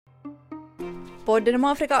Podden om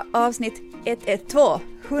Afrika avsnitt 112,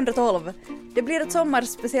 112. Det blir ett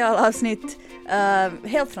sommarspecialavsnitt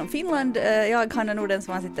helt från Finland. Jag, Hanna Norden,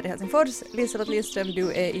 som sitter i Helsingfors. Liselott Lindström,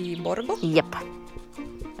 du är i Borgå. Japp.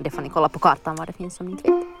 Det får ni kolla på kartan vad det finns som ni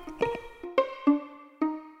inte vet.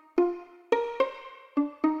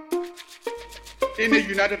 In a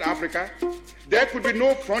united Africa, there could be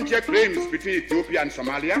no frontier claims between Ethiopia and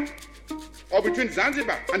Somalia, or between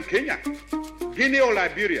Zanzibar and Kenya, Guinea or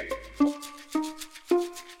Liberia.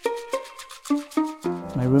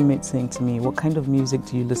 My roommate saying to me, what kind of music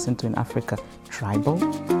do you listen to in Africa? Tribal?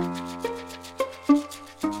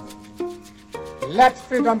 Let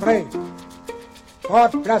freedom reign.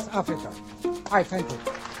 God bless Africa. I thank you.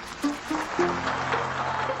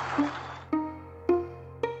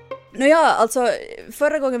 Nåja, alltså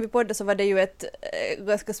förra gången vi poddade så var det ju ett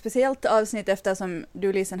ganska speciellt avsnitt eftersom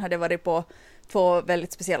du, Lisen, hade varit på två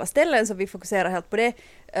väldigt speciella ställen, så vi fokuserar helt på det.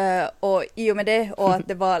 Och i och med det och att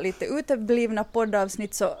det var lite uteblivna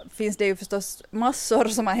poddavsnitt så finns det ju förstås massor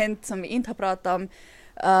som har hänt som vi inte har pratat om.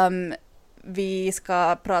 Vi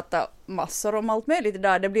ska prata massor om allt möjligt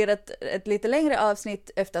idag. Det blir ett lite längre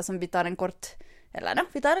avsnitt eftersom vi tar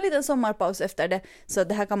vi tar en liten sommarpaus efter det. Så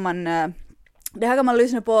det här kan man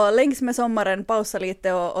lyssna på längs med sommaren, pausa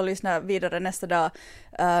lite och lyssna vidare nästa dag.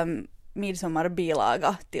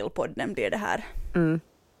 Midsommarbilaga till podden blir det här.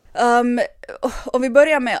 Och vi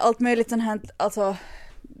börjar med allt möjligt sånt här, alltså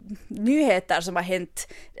nyheter som har hänt.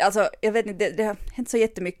 Alltså jag vet inte, det har hänt så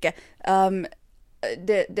jättemycket.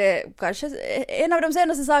 Det kanske en av de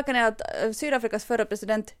senaste sakerna är att Sydafrikas förra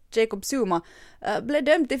president Jacob Zuma blev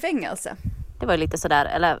dömd till fängelse. Det var ju lite sådär,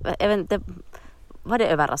 eller jag vet inte, var det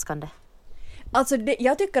överraskande? Alltså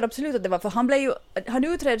jag tycker absolut att det var, för han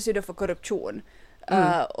utreds ju då för korruption.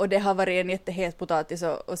 Och det har varit en jättehet potatis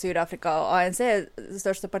och Sydafrika och ANC,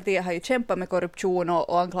 största partiet, har ju kämpat med korruption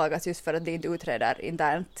och anklagas just för att de inte utreder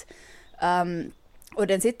internt. Och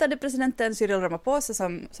den sittande presidenten Cyril Ramaphosa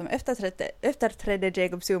som efterträdde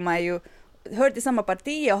Jacob Zuma är ju hör till samma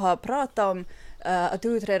parti och har pratat om att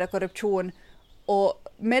utreda korruption. Och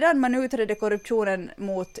medan man utredde korruptionen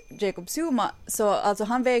mot Jacob Zuma så alltså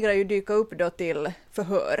han vägrar ju dyka upp då till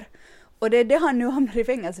förhör. Och det är det han nu hamnar i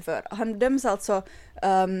fängelse för. Han döms alltså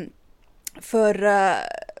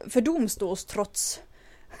för domstolstrots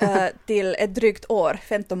till ett drygt år,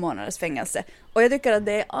 15 månaders fängelse. Och jag tycker att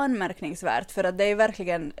det är anmärkningsvärt för att det är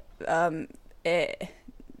verkligen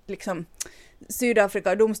liksom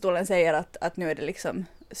Sydafrika, domstolen säger att nu är det liksom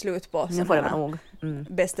slut på sådana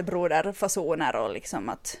bästa broder-fasoner och liksom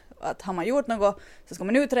att har man gjort något så ska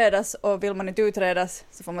man utredas och vill man inte utredas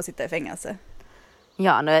så får man sitta i fängelse.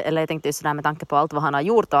 Ja, eller jag tänkte ju sådär med tanke på allt vad han har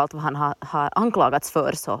gjort och allt vad han har anklagats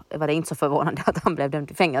för, så var det inte så förvånande att han blev dömd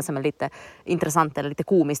till fängelse, men lite intressant eller lite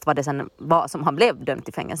komiskt vad det sen var som han blev dömd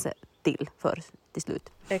till fängelse till slut.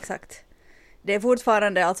 Exakt. Det är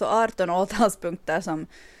fortfarande alltså 18 åtalspunkter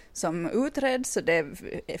som utreds, så det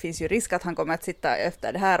finns ju risk att han kommer att sitta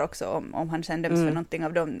efter det här också om han sen döms för någonting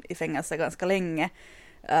av dem i fängelse ganska länge.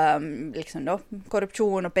 Liksom då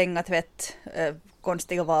korruption och pengatvätt,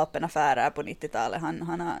 konstiga vapenaffärer på 90-talet.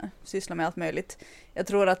 Han har sysslat med allt möjligt. Jag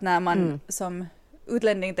tror att när man som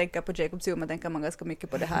utlänning tänker på Jacob Zuma tänker man ganska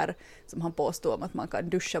mycket på det här som han påstår om att man kan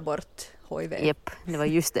duscha bort HIV. Japp, det var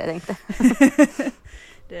just det jag tänkte.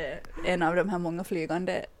 Det är en av de här många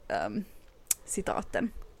flygande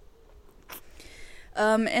citaten.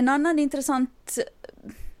 En annan intressant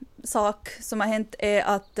sak som har hänt är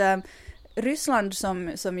att Ryssland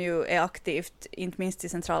som ju är aktivt, inte minst i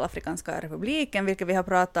Centralafrikanska republiken, vilket vi har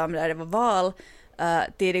pratat om där det var val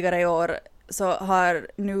tidigare i år, så har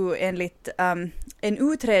nu enligt en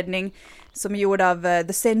utredning som är gjord av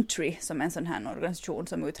The Sentry, som är en sån här organisation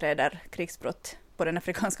som utreder krigsbrott på den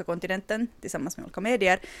afrikanska kontinenten tillsammans med olika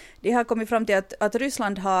medier, de har kommit fram till att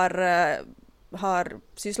Ryssland har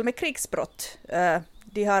sysslat med krigsbrott.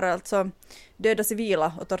 De har alltså dödat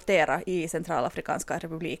civila och torterat i Centralafrikanska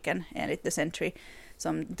republiken enligt The Sentry,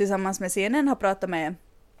 som tillsammans med CNN har pratat med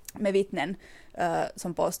vittnen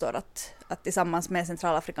som påstår att tillsammans med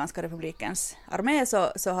Centralafrikanska republikens armé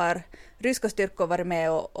så har ryska styrkor varit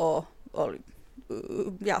med och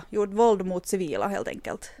gjort våld mot civila helt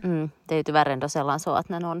enkelt. Det är ju tyvärr ändå sällan så att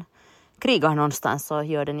när någon krigar någonstans så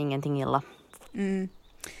gör den ingenting illa.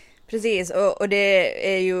 Precis, och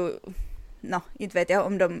det är ju inte vet jag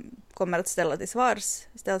om de kommer att ställas till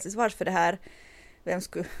svars för det här. Vem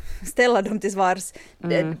skulle ställa dem till svars?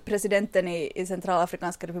 Presidenten i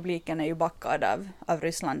Centralafrikanska republiken är ju backad av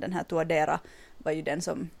Ryssland. Den här Touadera var ju den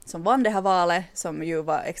som vann det här valet, som ju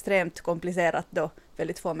var extremt komplicerat då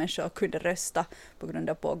väldigt få människor kunde rösta på grund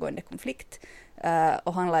av pågående konflikt.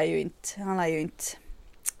 Och han lär ju inte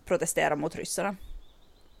protestera mot ryssarna.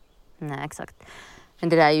 Nej, exakt. Men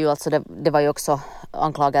det där är ju alltså, det var ju också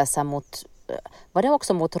anklagelser mot, var det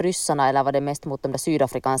också mot ryssarna eller var det mest mot de där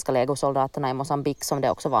sydafrikanska legosoldaterna i Mosambik som det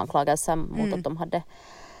också var anklagelser mot att de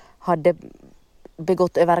hade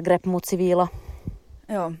begått övergrepp mot civila?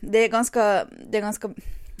 Ja, det är ganska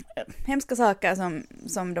hemska saker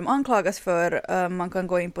som de anklagas för. Man kan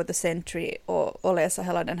gå in på The Century och läsa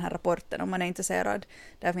hela den här rapporten om man är intresserad.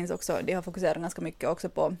 Där finns också, de har fokuserat ganska mycket också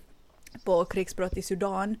på krigsbrott i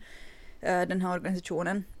Sudan, den här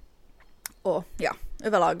organisationen. Och ja,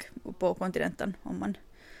 överlag på kontinenten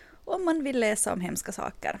om man vill läsa om hemska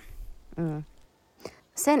saker. Mm.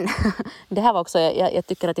 Sen, det här var också, jag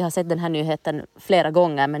tycker att jag har sett den här nyheten flera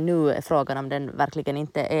gånger, men nu är frågan om den verkligen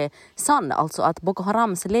inte är sann. Alltså att Boko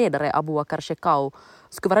Harams ledare Abubakar Shekau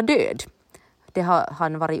skulle vara död. Det har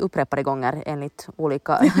han varit upprepade gånger enligt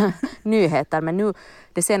olika nyheter. Men nu,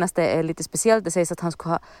 det senaste är lite speciellt. Det sägs att han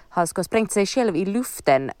skulle ha sprängt sig själv i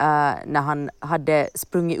luften när han hade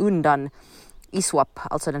sprungit undan ISWAP,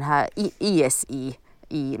 alltså den här ISI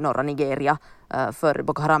i norra Nigeria. För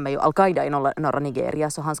Boko Haram är ju Al-Qaida i norra Nigeria,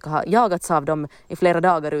 så han ska ha jagats av dem i flera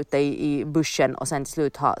dagar ute i buschen och sen till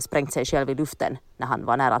slut ha sprängt sig själv i luften när han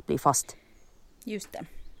var nära att bli fast. Just det.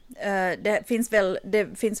 Det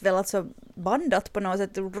finns väl alltså bandat på något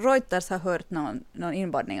sätt. Reuters har hört någon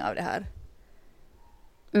inbandning av det här.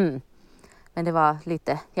 Mm. Men det var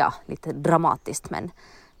lite dramatiskt,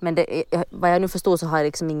 men det, vad jag nu förstår så har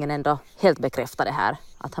liksom ingen ändå helt bekräftat det här.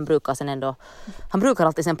 Att han brukar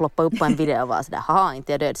alltid sen ploppa upp på en video och vara sådär, haha,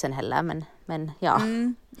 inte jag död sen heller, men ja.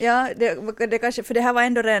 Ja, det kanske, för det här var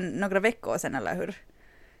ändå redan några veckor sedan, eller hur?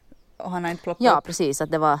 Och han har inte ploppat upp. Ja, precis,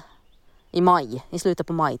 att det var i slutet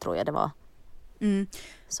på maj tror jag det var.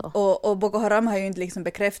 Så. Och Boko Haram har ju inte liksom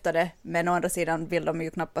bekräftat det, men å andra sidan vill de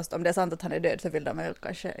ju knappast, om det är sant att han är död så vill de väl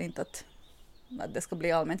kanske inte att det ska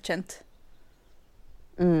bli allmänt känt.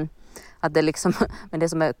 Att det liksom, men det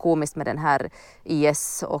som är komiskt med den här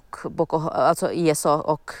IS och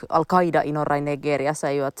Al-Qaida i norra Nigeria så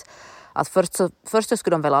är ju att först så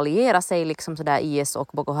skulle de väl alliera sig liksom sådär IS och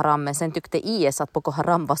Boko Haram, men sen tyckte IS att Boko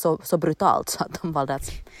Haram var så brutalt så att de valde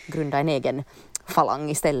att grunda en egen falang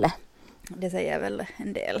istället. Det säger väl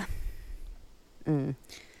en del.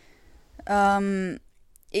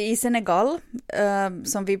 I Senegal,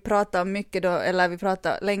 som vi pratade mycket då, eller vi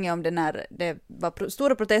pratade länge om det när det var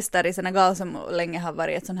stora protester i Senegal som länge har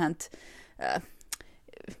varit ett sånt här,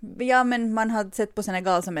 men man har sett på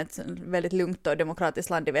Senegal som ett väldigt lugnt och demokratiskt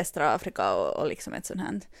land i västra Afrika och liksom ett sånt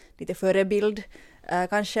här lite förebild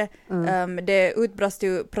kanske. Det utbrast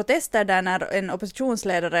ju protester där när en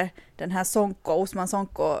oppositionsledare, den här Osman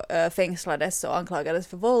Sonko, fängslades och anklagades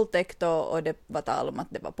för våldtäkt och det var tal om att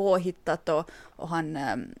det var påhittat och han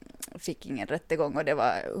fick ingen rättegång och det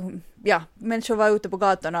var, människor var ute på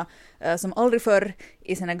gatorna som aldrig förr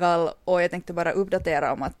i Senegal och jag tänkte bara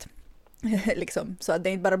uppdatera om att liksom, så att det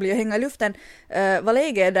inte bara blir att hänga i luften. Vad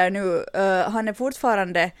läget är där nu? Han är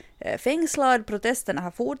fortfarande fängslad, protesterna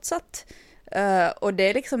har fortsatt. Och det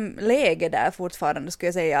är liksom läge där fortfarande skulle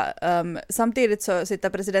jag säga. Samtidigt så sitter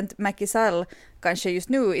president Macky Sall kanske just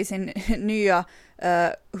nu i sin nya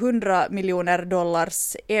 $100 miljoner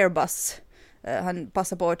Airbus. Han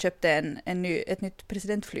passar på att köpte ett nytt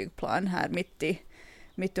presidentflygplan här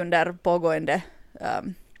mitt under pågående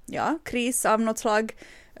kris av något slag.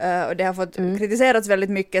 Och det har fått kritiserats väldigt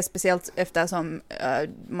mycket, speciellt eftersom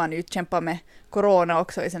man ju kämpar med corona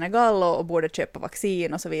också i Senegal och borde köpa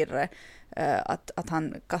vaccin och så vidare. Att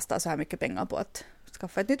han kastar så här mycket pengar på att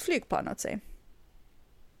skaffa ett nytt flygplan åt sig.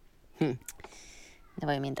 Det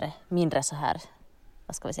var ju mindre så här,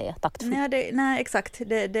 vad ska vi säga, taktfullt. Nej, exakt.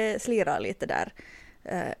 Det slirar lite där.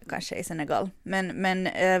 Kanske i Senegal. Men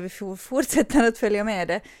vi fortsätter att följa med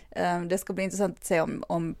det. Det ska bli intressant att se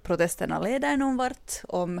om protesterna leder någon vart.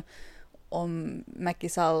 Om Macky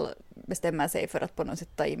Sall bestämmer sig för att på något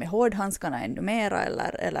sätt ta i med hårdhandskarna ännu mera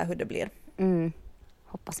eller hur det blir.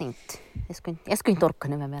 Hoppas inte. Jag skulle inte orka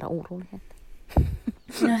nu med mera orolighet.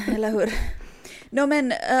 Eller hur?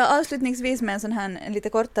 Men avslutningsvis med en lite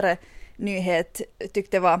kortare nyhet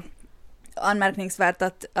tyckte det var anmärkningsvärt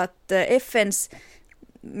att FNs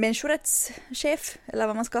människorättschef, eller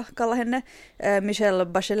vad man ska kalla henne, Michelle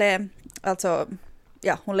Bachelet, alltså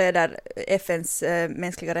hon leder FNs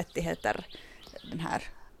mänskliga rättigheter, den här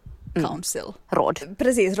Council. Råd.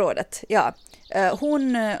 Precis, rådet. Ja.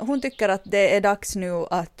 Hon tycker att det är dags nu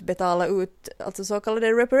att betala ut alltså så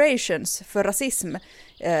kallade reparations för rasism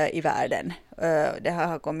i världen. Det här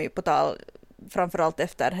har kommit på tal framförallt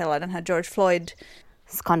efter hela den här George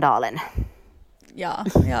Floyd-skandalen. Ja,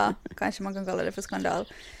 kanske man kan kalla det för skandal.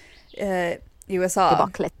 I USA.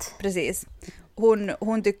 Debaclet. Precis.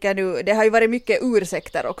 hon tycker nu, det har ju varit mycket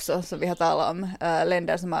ursäkter också som vi har talat om,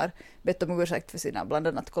 länder som har bett om ursäkt för sina bland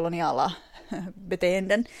annat koloniala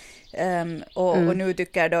beteenden. Och nu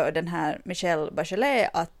tycker då den här Michelle Bachelet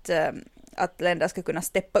att länder ska kunna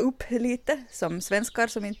steppa upp lite, som svenskar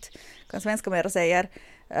som inte kan svenska mer säger,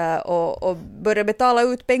 och börja betala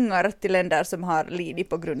ut pengar till länder som har lidit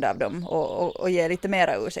på grund av dem och ge lite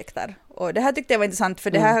mera ursäkter. Och det här tyckte jag var intressant,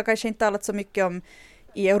 för det här har kanske inte talat så mycket om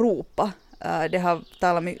i Europa. Det har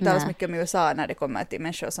talats mycket om USA när det kommer till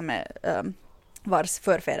människor som är vars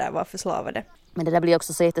förfäder var förslavade. Men det där blir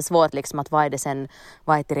också så jättesvårt liksom, att vad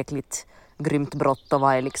är tillräckligt grymt brott och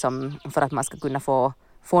vad är liksom för att man ska kunna få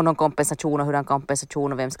någon kompensation och hur den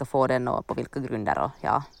kompensation och vem ska få den och på vilka grunder och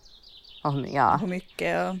hur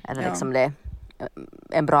mycket. Eller liksom det är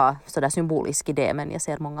en bra sådär symbolisk idé, men jag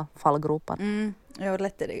ser många fallgropar. Ja,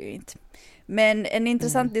 lätt är det ju inte. Men en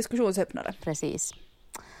intressant diskussionsöppnare. Precis.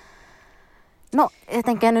 Jag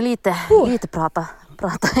tänker nu lite prata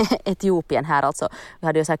Etiopien här. Alltså, vi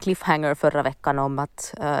hade ju så här cliffhanger förra veckan om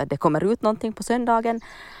att det kommer ut någonting på söndagen.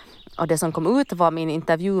 Och det som kom ut var min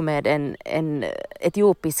intervju med en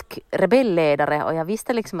etiopisk rebellledare, och jag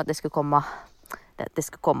visste liksom att det skulle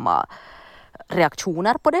komma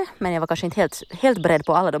reaktioner på det, men jag var kanske inte helt beredd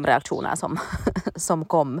på alla de reaktioner som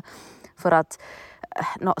kom. För att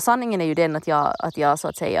sanningen är ju den att jag så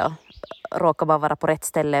att säga råkade bara vara på rätt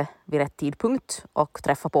ställe vid rätt tidpunkt och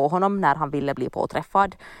träffa på honom när han ville bli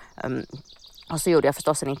påträffad. Och så gjorde jag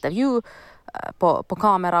förstås en intervju på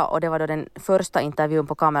kamera, och det var då den första intervjun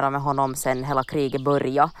på kamera med honom sedan hela kriget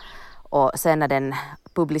började. Och sen när den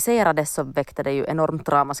publicerades så väckte det ju enormt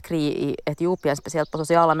ramaskri i Etiopien, speciellt på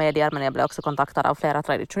sociala medier, men jag blev också kontaktad av flera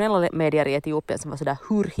traditionella medier i Etiopien som var sådär,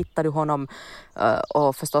 hur hittar du honom?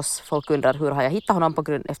 Och förstås folk undrar hur har jag hittat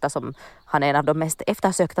honom eftersom han är en av de mest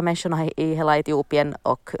eftersökta människorna i hela Etiopien,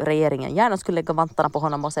 och regeringen gärna skulle lägga vantarna på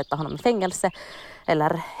honom och sätta honom i fängelse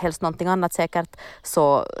eller helst någonting annat säkert,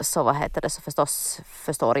 så förstås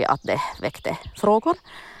förstår jag att det väckte frågor.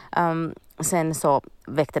 Sen så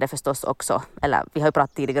väckte det förstås också, eller vi har ju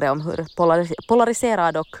pratat tidigare om hur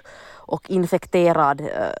polariserad och infekterad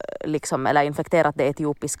eller infekterat det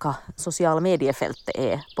etiopiska sociala mediefältet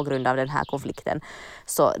är på grund av den här konflikten.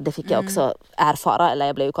 Så det fick jag också erfara, eller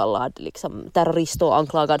jag blev ju kallad liksom terrorist och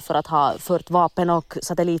anklagad för att ha fört vapen och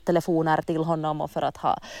satellittelefoner till honom och för att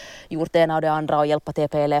ha gjort det ena och det andra och hjälpa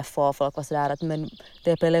TPLF, och folk var sådär att men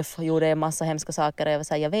TPLF gjorde en massa hemska saker, och jag var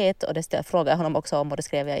såhär, jag vet, och det frågade jag honom också om, och det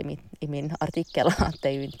skrev jag i min artikel att det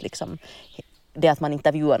är ju inte liksom det att man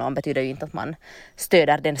intervjuar någon betyder ju inte att man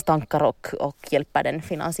stöder dens tankar och hjälper den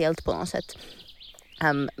finansiellt på något sätt.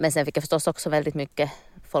 Men sen fick jag förstås också väldigt mycket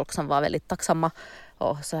folk som var väldigt tacksamma,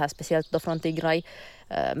 och så här speciellt då från Tigray.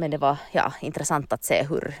 Men det var intressant att se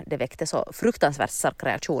hur det väckte så fruktansvärt starka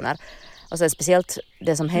reaktioner. Och sen speciellt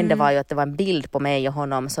det som hände var ju att det var en bild på mig och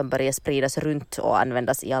honom som började spridas runt och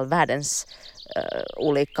användas i all världens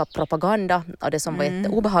olika propaganda. Och det som var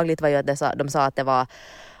jätteobehagligt var ju att de sa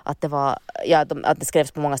att det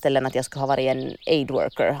skrevs på många ställen att jag skulle ha varit en aid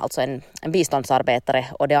worker, alltså en biståndsarbetare,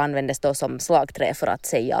 och det användes då som slagträ för att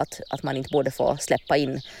säga att man inte borde få släppa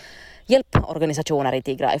in hjälporganisationer i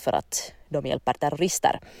Tigray för att de hjälper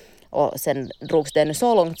terrorister. Och sen drogs det nu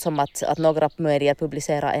så långt som att några medier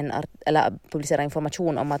publicerar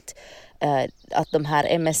information om att de här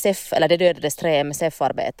MSF, eller det dödades 3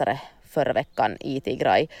 MSF-arbetare förra veckan i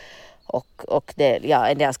Tigray. Och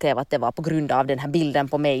en del skrev att det var på grund av den här bilden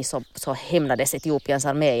på mig så hämnades Etiopiens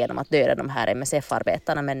armé genom att döda de här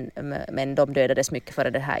MSF-arbetarna, men de dödades mycket före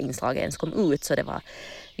det här inslaget ens kom ut, så det var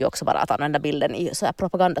ju också bara att använda bilden i så här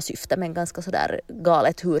propagandasyfte, men ganska så där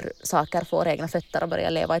galet hur saker får egna fötter och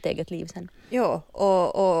börjar leva ett eget liv sen. Ja,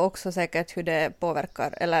 och också säkert hur det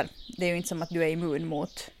påverkar, eller det är ju inte som att du är immun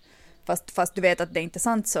mot, fast du vet att det inte är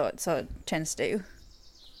sant, så känns det ju.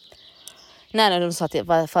 Nej,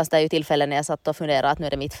 det fanns det ju tillfällen när jag satt och funderade att nu är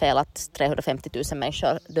det mitt fel att 350 000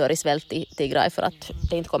 människor dör i svält i Tigray för att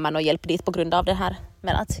det inte kommer någon hjälp dit på grund av det här.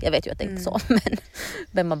 Men att jag vet ju att det inte är så,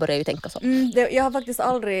 men man börjar ju tänka så. Jag har faktiskt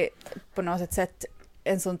aldrig på något sätt sett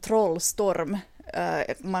en sån trollstorm.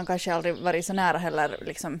 Man kanske aldrig varit så nära heller.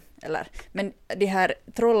 Liksom, men de här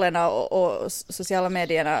trollerna och sociala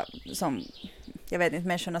medierna som, jag vet inte,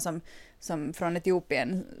 människorna som från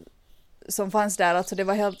Etiopien som fanns där, alltså det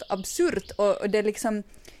var helt absurt, och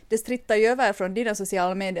det strittar ju över från dina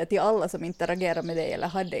sociala medier till alla som interagerar med dig eller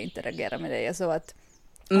hade interagerat med dig. Jag såg att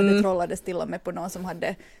det trollades till och med på någon som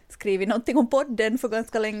hade skrivit någonting om podden för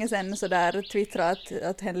ganska länge sedan, så där twittrade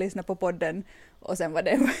att hen lyssnade på podden, och sen var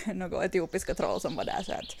det några etiopiska troll som var där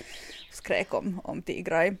så att skrek om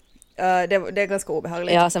Tigray. Det är ganska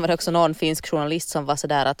obehagligt. Ja, sen var det också någon finsk journalist som var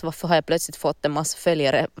sådär att varför har jag plötsligt fått en massa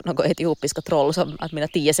följare, något etiopiska troll, som att mina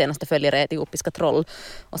 10 senaste följare är etiopiska troll.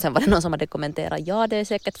 Och sen var det någon som hade kommenterat, ja det är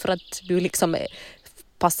säkert för att du liksom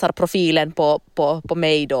passar profilen på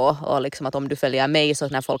mig då, och liksom att om du följer mig, så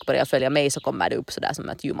när folk börjar följa mig så kommer det upp sådär som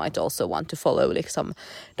att you might also want to follow liksom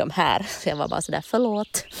de här. Så jag var bara sådär,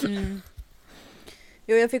 förlåt.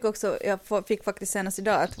 Jo, jag fick faktiskt senast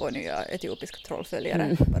idag 2 nya etiopiska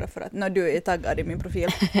trollföljare, bara för att du är taggad i min profil.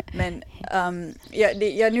 Men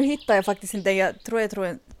nu hittar jag faktiskt inte, jag tror jag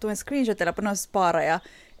tog en screenshot eller på något sparar jag.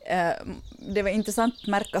 Det var intressant att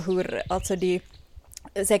märka hur alltså de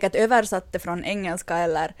säkert översatte från engelska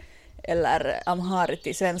eller amharic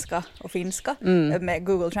till svenska och finska med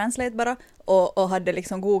Google Translate bara, och hade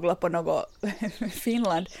liksom googlat på något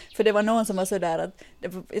Finland, för det var någon som var sådär att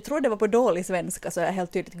jag tror det var på dålig svenska, så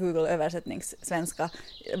helt tydligt Google översättningssvenska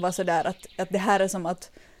var sådär att det här är som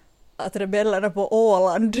att rebellerna på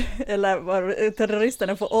Åland eller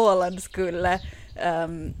terroristerna på Åland skulle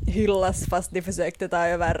hyllas fast de försökte ta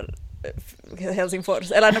över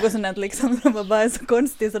Helsingfors eller något sånt liksom. Det var bara så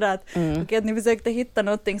konstigt sådär att, okej, att ni försökte hitta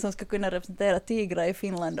någonting som ska kunna representera tigrar i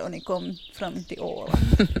Finland och ni kom fram till Åland.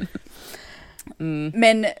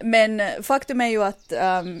 Men faktum är ju att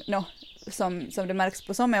som det märks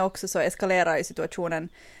på som är också, så eskalerar ju situationen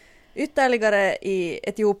ytterligare i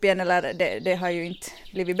Etiopien, eller det har ju inte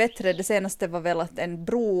blivit bättre. Det senaste var väl att en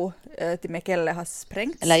bro till Mekelle har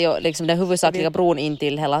sprängts. Eller liksom den huvudsakliga bron in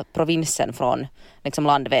till hela provinsen från liksom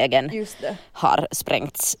landvägen har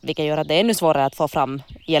sprängts, vilket gör att det är ännu svårare att få fram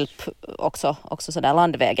hjälp också sådär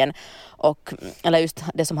landvägen. Och eller just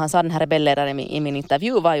det som han sa, den här rebellledaren i min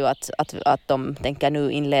intervju, var ju att de tänker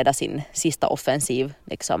nu inleda sin sista offensiv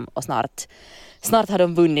liksom, och snart har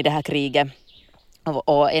de vunnit det här kriget.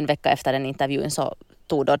 Och en vecka efter den intervjun så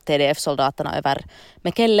tog då TDF-soldaterna över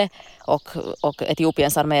Mekelle och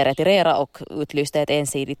Etiopiens armé retirerade och utlyste ett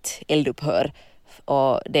ensidigt eldupphör.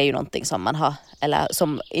 Och det är ju någonting som man har, eller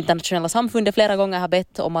som internationella samfundet flera gånger har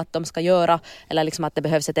bett om att de ska göra, eller liksom att det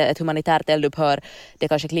behövs ett humanitärt eldupphör. Det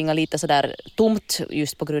kanske klingar lite sådär tomt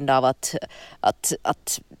just på grund av att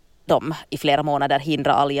de i flera månader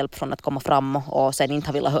hindrar all hjälp från att komma fram och sen inte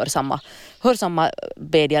har velat hörsamma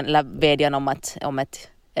vädjan om ett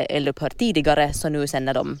eldupphör tidigare. Så nu sen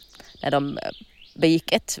när de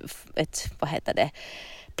begick ett vad heter det,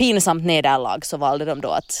 pinsamt nederlag, så valde de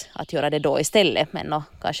då att göra det då istället. Men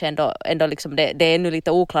kanske ändå liksom det är nu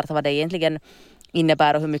lite oklart vad det egentligen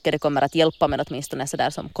innebär och hur mycket det kommer att hjälpa, men åtminstone så där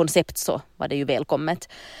som koncept så var det ju välkommet.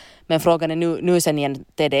 Men frågan är nu sen igen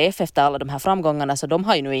TDF efter alla de här framgångarna, så de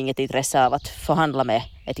har ju nu inget intresse av att förhandla med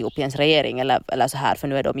Etiopiens regering eller så här, för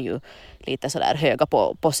nu är de ju lite så där höga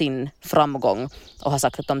på sin framgång och har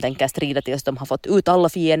sagt att de tänker strida tills de har fått ut alla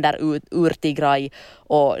fiender ur Tigray,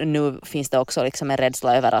 och nu finns det också liksom en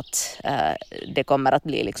rädsla över att det kommer att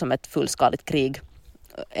bli liksom ett fullskaligt krig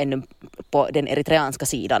ännu på den eritreanska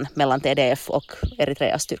sidan mellan TDF och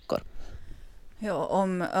Eritreas styrkor. Ja,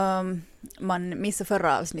 om man missar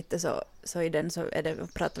förra avsnittet så i den så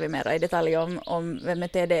pratar vi mer i detalj om vem är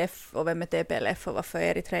TDF och vem är TPLF och varför är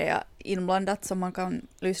Eritrea inblandat, som man kan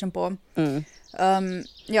lyssna på.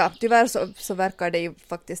 Ja, tyvärr så verkar det ju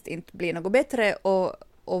faktiskt inte bli något bättre,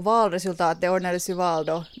 och valresultat, det ordnades ju val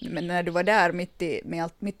då, men när du var där mitt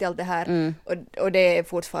i allt det här, och det är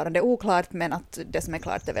fortfarande oklart, men att det som är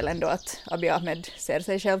klart är väl ändå att Abiy Ahmed ser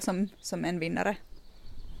sig själv som en vinnare.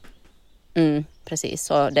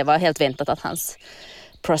 Precis, och det var helt väntat att hans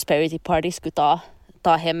Prosperity Party skulle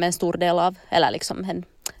ta hem en stor del av, eller liksom en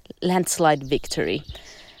landslide victory.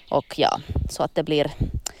 Och ja, så att det blir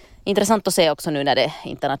intressant att se också nu när det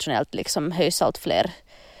internationellt liksom höjs allt fler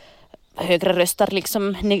högre röster,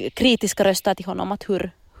 liksom kritiska röster till honom, att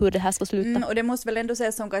hur det här ska sluta. Och det måste väl ändå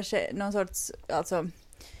ses som kanske någon sorts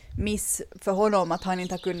miss för honom, att han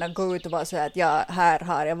inte har kunnat gå ut och vara så att här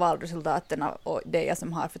har jag valresultaten och det är jag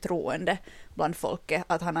som har förtroende bland folket,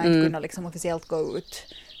 att han har inte kunnat liksom officiellt gå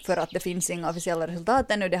ut för att det finns inga officiella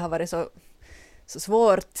resultat ännu. Det har varit så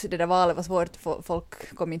svårt, det där valet var svårt,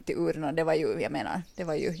 folk kom inte ur urnorna, det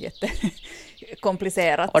var ju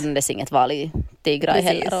jättekomplicerat. Ordnades inget val i Tigray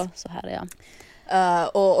heller och så här, ja.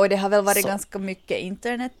 Och det har väl varit ganska mycket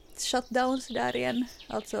internet shutdowns där igen,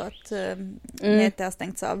 alltså att nätet har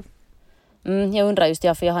stängts av. Jag undrar just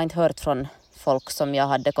för jag har inte hört från folk som jag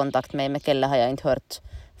hade kontakt med. Mekelle har jag inte hört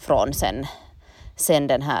från sen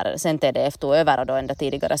TDF tog över, och då ända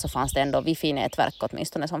tidigare så fanns det ändå wifi-nätverk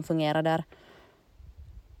åtminstone som fungerar där.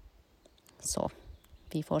 Så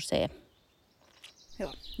vi får se.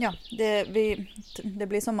 Ja, det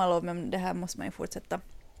blir sommarlov, men det här måste man ju fortsätta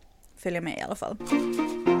följa med i alla fall.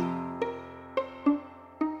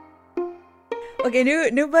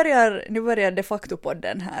 Okej, nu börjar de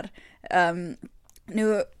facto-podden här.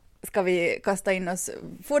 Nu ska vi kasta in oss,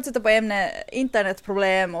 fortsätta på ämne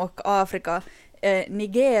internetproblem och Afrika.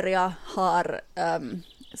 Nigeria har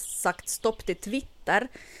sagt stopp till Twitter.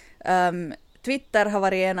 Twitter har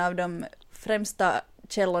varit en av de främsta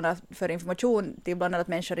källorna för information till bland annat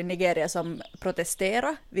människor i Nigeria som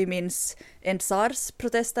protesterar. Vi minns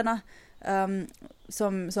EndSARS-protesterna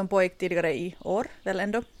som pågick tidigare i år, väl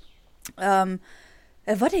ändå.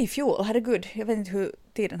 Var det i fjol? Herregud, jag vet inte hur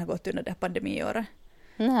tiden har gått under det pandemiåret.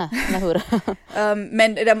 Nej, hur?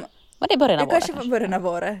 Men var det början av året? Det kanske var början av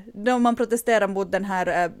året. Då man protesterar mot den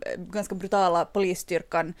här ganska brutala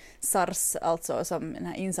polisstyrkan SARS, alltså som den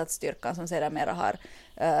här insatsstyrkan som sedermera har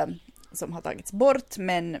som har tagits bort,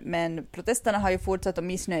 men protesterna har ju fortsatt att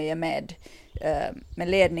missnöje med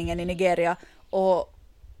ledningen i Nigeria, och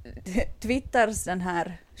Twitters den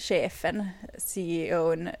här chefen,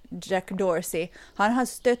 CEOn Jack Dorsey, han har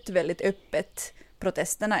stött väldigt öppet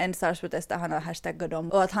protesterna, EndSARS-protester, han har hashtaggat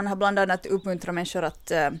dem, och att han har bland annat uppmuntrat människor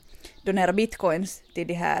att donera bitcoins till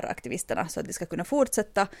de här aktivisterna så att de ska kunna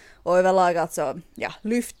fortsätta, och överlag alltså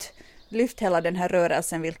lyft hela den här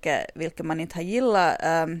rörelsen, vilket man inte har gillat.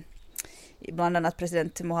 Bland annat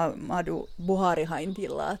president Muhammadu Buhari har inte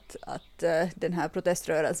gillat att den här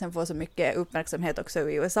proteströrelsen får så mycket uppmärksamhet också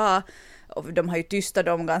i USA. Och de har ju tystat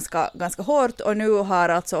dem ganska hårt, och nu har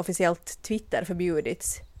alltså officiellt Twitter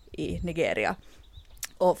förbjudits i Nigeria.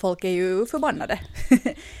 Och folk är ju förbannade.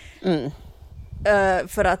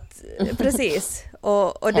 För att, precis.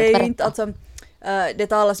 Och det är ju inte alltså, det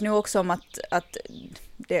talas nu också om att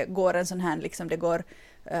det går en sån här, liksom det går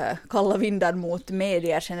kalla vindar mot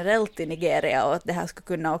medier generellt i Nigeria, och att det här skulle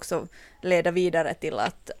kunna också leda vidare till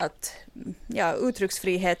att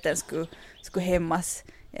uttrycksfriheten skulle hämmas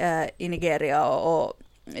i Nigeria, och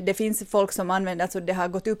det finns folk som använder, alltså det har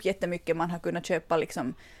gått upp jättemycket, man har kunnat köpa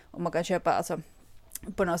liksom, och man kan köpa alltså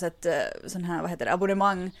på något sätt sån här,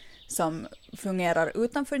 abonnemang som fungerar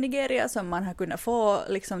utanför Nigeria, som man har kunnat få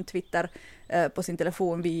liksom Twitter på sin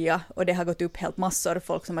telefon via, och det har gått upp helt massor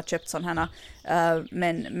folk som har köpt sådana här,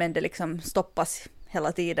 men det liksom stoppas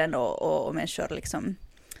hela tiden, och människor liksom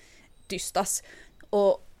tystas.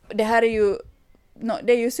 Och det här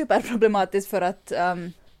är ju superproblematiskt för att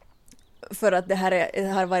det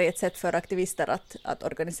här har varit ett sätt för aktivister att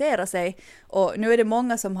organisera sig, och nu är det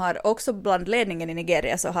många som har, också bland ledningen i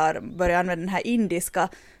Nigeria, så har börjat använda den här indiska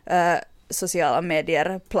sociala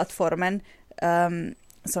medier-plattformen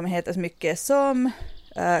som heter så mycket som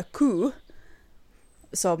Q,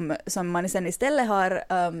 som man sen istället har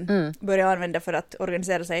börjat använda för att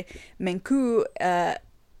organisera sig. Men Q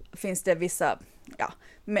finns det vissa,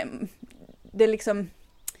 men det liksom,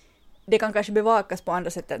 det kan kanske bevakas på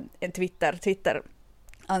andra sätt än Twitter. Twitter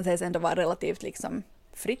anses ändå vara relativt liksom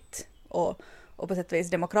fritt och på sätt och vis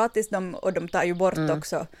demokratiskt, och de tar ju bort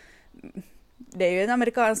också. Det är ju ett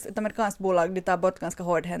amerikanskt bolag, de tar bort ganska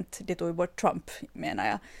hårdhänt, de tog ju bort Trump, menar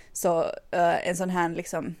jag. Så en sån här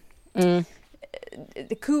liksom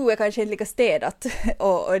Q är kanske inte lika städat,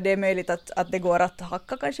 och det är möjligt att det går att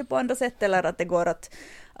hacka kanske på andra sätt, eller att det går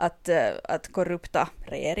att korrupta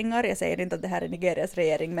regeringar. Jag säger inte att det här är Nigerias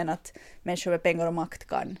regering, men att människor med pengar och makt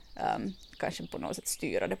kan kanske på något sätt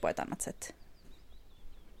styra det på ett annat sätt.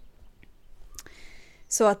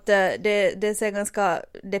 Så att det ser ganska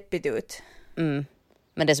deppigt ut.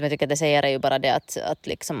 Men det som jag tycker att det säger är ju bara det att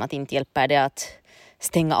inte hjälper det att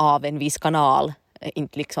stänga av en viss kanal.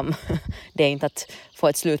 Inte liksom, det är inte att få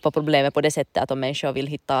ett slut på problemet på det sättet att om människor vill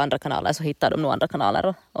hitta andra kanaler så hittar de nog andra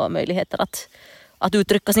kanaler och möjligheter att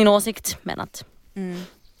uttrycka sin åsikt. Men att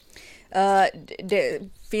det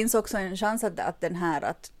finns också en chans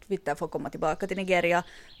att Twitter får komma tillbaka till Nigeria.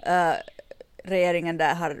 Regeringen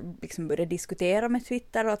där har liksom börjat diskutera med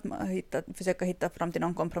Twitter och att försöka hitta fram till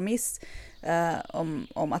någon kompromiss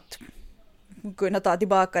om att kunna ta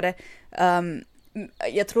tillbaka det.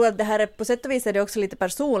 Jag tror att det här är på sätt och vis är det också lite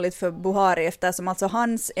personligt för Buhari, eftersom alltså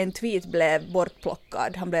en tweet blev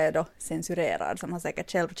bortplockad. Han blev då censurerad, som han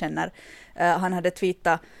säkert själv känner. Han hade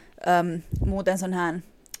tweetat mot en sån här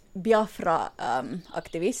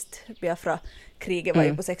Biafra-aktivist. Biafra-kriget var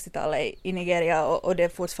ju på 60-talet i Nigeria, och det är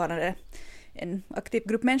fortfarande en aktiv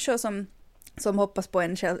grupp människor som hoppas på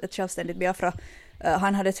ett självständigt Biafra.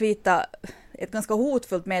 Han hade tweetat ett ganska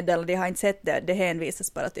hotfullt meddelande, jag har inte sett det, det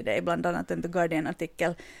hänvisas bara till det, bland annat en The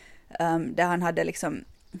Guardian-artikel där han hade liksom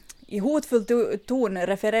i hotfull ton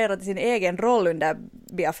refererat till sin egen roll under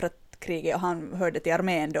Biafra-kriget, och han hörde till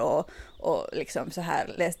armén då, och liksom så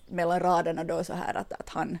här läst mellan raderna då så här att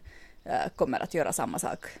han kommer att göra samma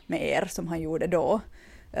sak med er som han gjorde då,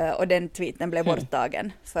 och den tweeten blev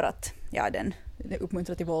borttagen för att den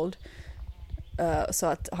uppmuntrar till våld. så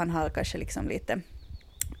att han har kanske liksom lite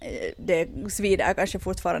det svider kanske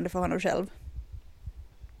fortfarande för honom själv.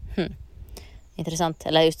 Intressant.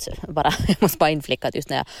 Eller just bara, jag måste bara inflicka att just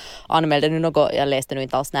när jag anmälde nu något, jag läste nu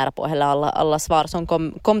inte alls nära på heller alla svar som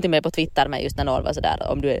kom till mig på Twitter, men just när någon var sådär,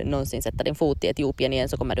 om du någonsin sätter din fot i Etiopien igen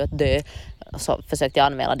så kommer du att dö. Så försökte jag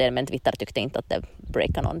anmäla det, men Twitter tyckte inte att det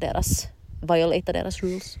breakar någon violata deras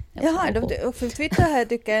rules. Jaha, för Twitter här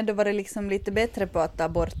tycker jag ändå var det liksom lite bättre på att ta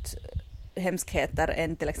bort hemskheter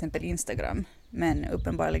än till exempel Instagram, men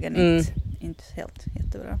uppenbarligen inte helt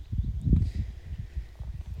jättebra.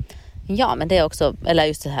 Ja, men det är också, eller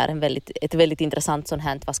just det här, ett väldigt intressant sånt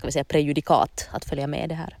här, vad ska vi säga, prejudikat att följa med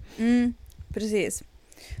det här. Precis.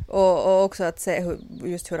 Och också att se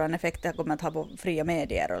hur en effekt det kommer att ha på fria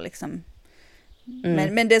medier och liksom.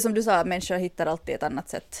 Men det som du sa, människor hittar alltid ett annat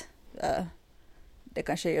sätt. Det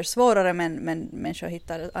kanske gör svårare, men människor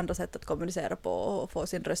hittar andra sätt att kommunicera på och få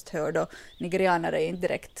sin röst hörd. Och nigerianer är inte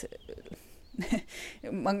direkt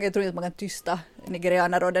jag tror inte att man kan tysta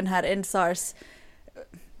nigerianer, och den här NSARS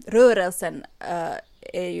rörelsen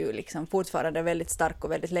är ju liksom fortfarande väldigt stark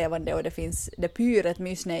och väldigt levande, och det pyr ett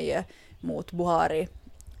missnöje mot Buhari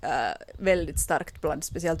väldigt starkt bland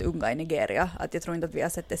speciellt unga i Nigeria, att jag tror inte att vi har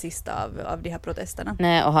sett det sista av de här protesterna.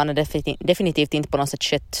 Nej, och han har definitivt inte på något sätt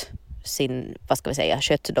skött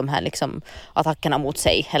de här liksom attackerna mot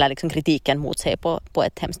sig, eller liksom kritiken mot sig på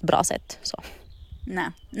ett hemskt bra sätt. Så.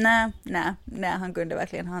 Nej, han kunde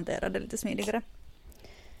verkligen hantera det lite smidigare.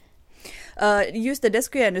 Just det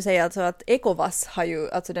skulle jag nu säga, alltså att ECOWAS har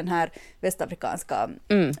ju, alltså den här västafrikanska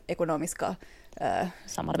ekonomiska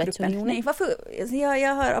samarbetsunionen. Nej, varför?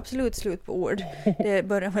 Jag har absolut slut på ord. Det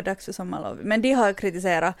börjar vara dags för sommarlov. Men de har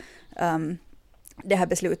kritiserat det här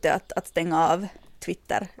beslutet att stänga av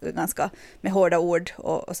Twitter ganska med hårda ord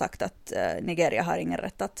och sagt att Nigeria har ingen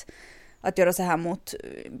rätt att göra så här mot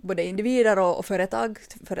både individer och företag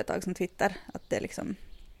som Twitter. Att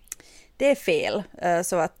det är fel.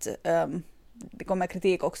 Så att det kommer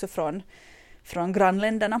kritik också från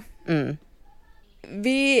grannländerna.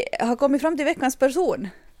 Vi har kommit fram till veckans person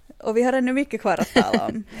och vi har ännu mycket kvar att tala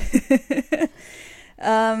om.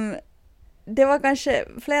 Det var kanske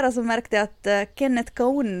flera som märkte att Kenneth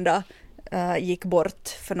Kaunda gick bort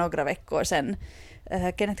för några veckor sedan.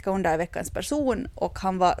 Kenneth Kaunda är veckans person och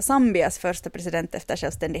han var Zambias första president efter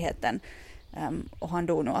självständigheten. Och han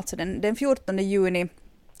dog nu alltså den 14 juni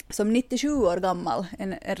som 97 år gammal,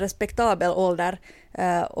 en respektabel ålder,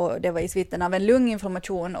 och det var i sviten av en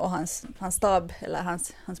lunginflammation, och hans stab eller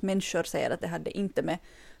hans människor säger att det hade inte med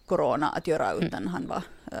corona att göra, utan han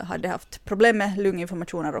hade haft problem med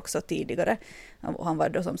lunginflammationer också tidigare, och han var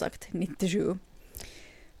då som sagt 97.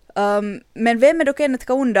 Men vem är då Kenneth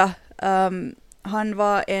Kaunda? Han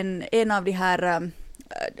var en av de här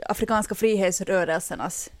afrikanska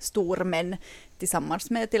frihetsrörelsernas stormän tillsammans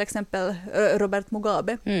med till exempel Robert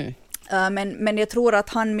Mugabe. Men jag tror att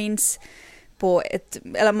han minns på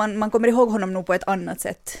eller man kommer ihåg honom nog på ett annat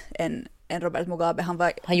sätt än Robert Mugabe.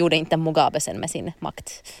 Han gjorde inte Mugabe sen med sin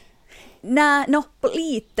makt. Nej,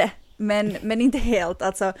 lite. Men inte helt.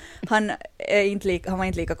 Alltså, han var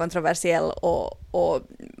inte lika kontroversiell och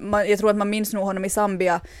jag tror att man minns nog honom i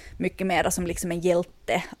Zambia mycket mer som liksom en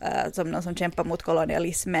hjälte, som någon som kämpar mot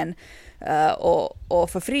kolonialismen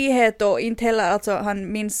och för frihet, och inte heller, alltså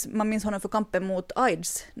man minns honom för kampen mot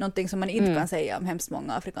AIDS, någonting som man inte kan säga om hemskt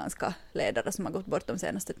många afrikanska ledare som har gått bort de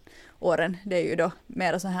senaste åren. Det är ju då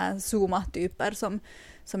mer så här Zuma-typer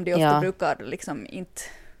som de ofta brukar liksom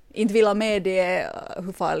inte vill ha med det,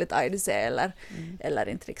 hur farligt AIDS är, eller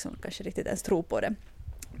inte liksom, kanske riktigt ens tro på det.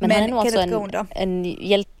 Men han är nog också en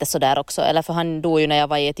hjälte sådär också, eller för han dog ju när jag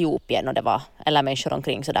var i Etiopien, och det var alla människor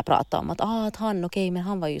omkring sådär pratade om att han men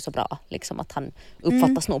han var ju så bra, liksom att han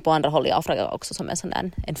uppfattas nog på andra håll i Afrika också som en sån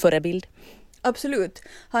där, en förebild. Absolut.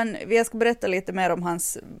 Jag ska berätta lite mer om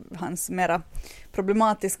hans mera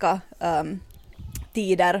problematiska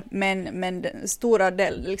tider, men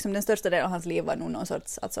den största delen av hans liv var nog någon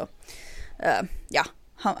sorts, alltså,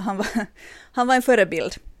 han var en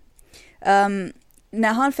förebild.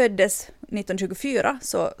 När han föddes 1924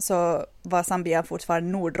 så var Zambia fortfarande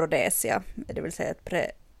Nordrhodesia, det vill säga ett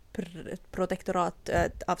protektorat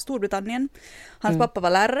av Storbritannien. Hans pappa var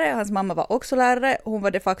lärare, hans mamma var också lärare. Hon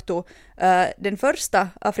var de facto den första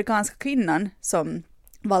afrikanska kvinnan som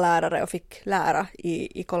var lärare och fick lära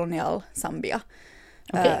i kolonial Zambia.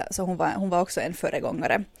 Okay. Så hon var också en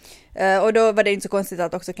föregångare. Och då var det inte så konstigt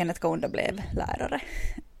att också Kenneth Kaunda blev lärare.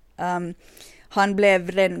 Han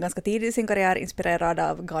blev redan ganska tidigt i sin karriär inspirerad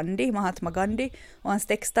av Gandhi, Mahatma Gandhi, och hans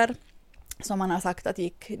texter som han har sagt att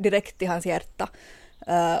gick direkt till hans hjärta.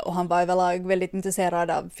 Och han var överlag väldigt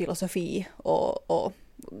intresserad av filosofi och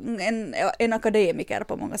en akademiker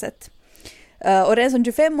på många sätt. Och redan som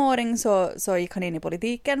 25-åring så gick han in i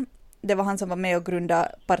politiken. Det var han som var med och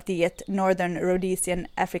grundade partiet Northern Rhodesian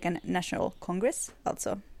African National Congress,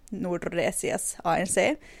 alltså Nordrhodesias ANC,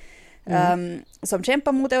 som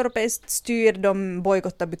kämpar mot europeiskt styr. De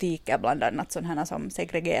bojkottar butiker, bland annat sådana som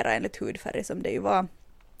segregerar enligt hudfärg, som det ju var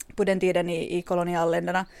på den tiden i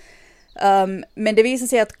kolonialländerna. Men det visade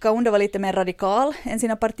sig att Kaunda var lite mer radikal än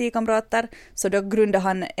sina partikamrater, så då grundade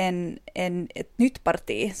han ett nytt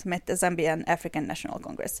parti som hette Zambian African National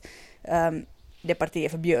Congress. Det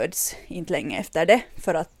partiet förbjöds inte länge efter det,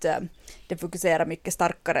 för att det fokuserar mycket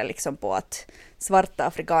starkare liksom på att svarta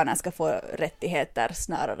afrikaner ska få rättigheter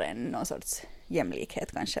snarare än någon sorts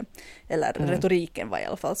jämlikhet kanske. Eller retoriken var i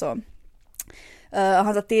alla fall så.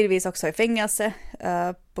 Han satt tidvis också i fängelse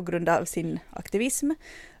på grund av sin aktivism.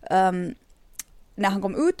 När han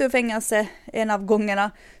kom ut ur fängelse en av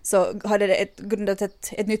gångerna så hade det grundat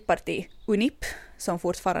ett nytt parti, UNIP, som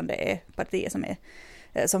fortfarande är partiet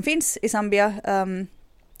som finns i Zambia.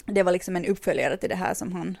 Det var liksom en uppföljare till det här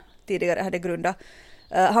som han tidigare hade grundat.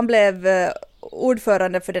 Han blev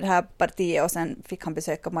ordförande för det här partiet och sen fick han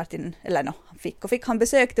besöka han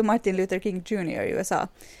besökte Martin Luther King Jr. i USA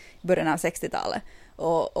i början av 60-talet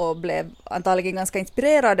och blev antagligen ganska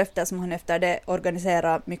inspirerad eftersom han efter det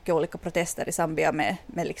organiserade mycket olika protester i Zambia med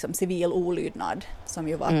liksom civil olydnad, som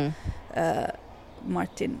ju var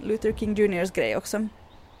Martin Luther King Jr.'s grej också.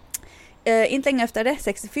 Inte länge efter det,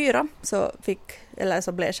 64, så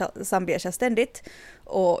blev Zambia självständigt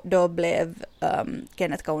och då blev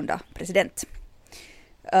Kenneth Kaunda president.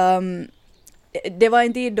 Det var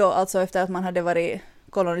en tid då, alltså efter att man hade varit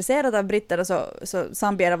koloniserad av britterna, så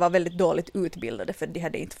zambierna var väldigt dåligt utbildade, för de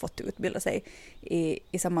hade inte fått utbilda sig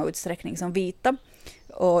i samma utsträckning som vita.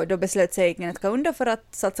 Och då beslöt sig Kenneth Kaunda för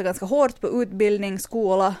att satsa ganska hårt på utbildning,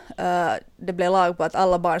 skola. Det blev lag på att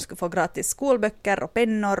alla barn skulle få gratis skolböcker och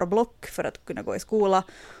pennor och block för att kunna gå i skola.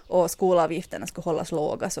 Och skolavgifterna skulle hållas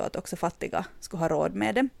låga så att också fattiga skulle ha råd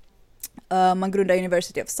med det. Man grundade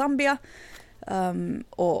University of Zambia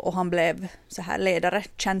och han blev så här ledare,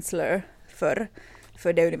 chancellor för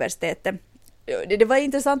det universitetet. Det var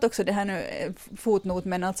intressant också, det här nu fotnot,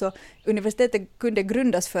 men alltså universitetet kunde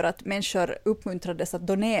grundas för att människor uppmuntrades att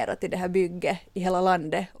donera till det här bygget i hela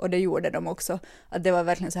landet, och det gjorde de också. Att det var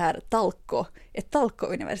verkligen så här ett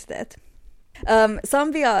talko-universitet.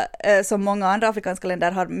 Zambia, som många andra afrikanska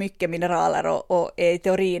länder, har mycket mineraler och i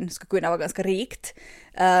teorin skulle kunna vara ganska rikt.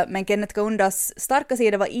 Men Kenneth Kaundas starka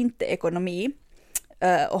sida var inte ekonomi.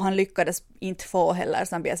 Och han lyckades inte få heller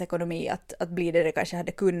Zambias ekonomi att bli det kanske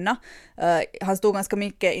hade kunnat. Han stod ganska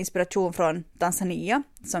mycket inspiration från Tanzania,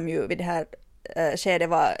 som ju vid det här skedet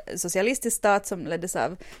var socialistisk stat som leddes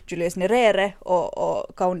av Julius Nyerere,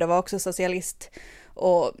 och Kaunda var också socialist.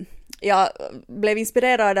 Och jag blev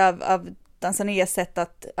inspirerad av Tanzanias sätt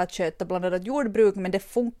att sköta bland annat jordbruk, men det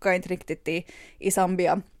funkar inte riktigt i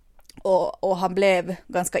Zambia. Och han blev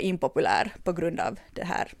ganska impopulär på grund av det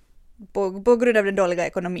här. På grund av den dåliga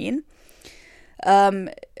ekonomin.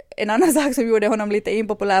 En annan sak som gjorde honom lite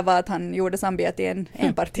impopulär var att han gjorde Zambia till en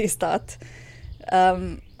enpartistat.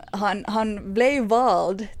 Han blev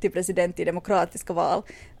vald till president i demokratiska val,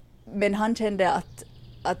 men han kände att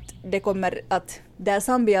där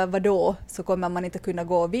Zambia var då, så kommer man inte kunna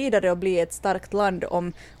gå vidare och bli ett starkt land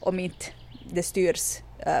om inte det styrs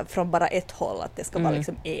från bara ett håll, att det ska vara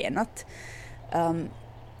liksom enat.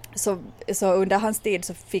 Så under hans tid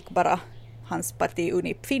så fick bara hans parti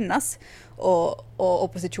UNIP finnas och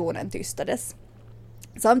oppositionen tystades.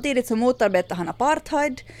 Samtidigt så motarbetade han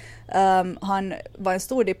apartheid. Han var en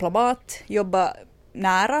stor diplomat, jobbade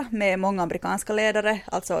nära med många amerikanska ledare.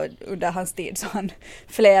 Alltså under hans tid så han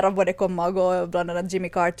flera både komma och gå, bland annat Jimmy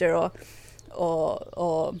Carter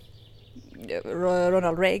och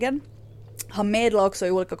Ronald Reagan. Han medlade också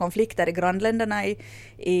i olika konflikter i grannländerna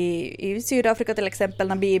i Sydafrika, till exempel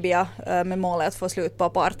Namibia, med målet att få slut på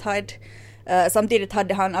apartheid. Samtidigt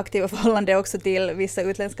hade han aktiva förhållanden också till vissa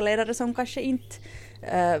utländska ledare som kanske inte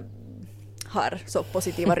har så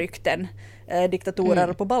positiva rykten.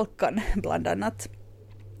 Diktatorer på Balkan bland annat.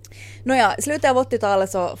 Nåja, i slutet av 80-talet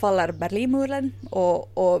så faller Berlinmuren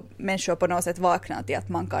och människor på något sätt vaknar till att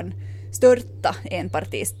man kan störta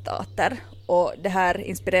enpartistater. Och det här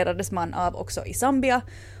inspirerades man av också i Zambia.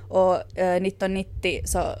 Och 1990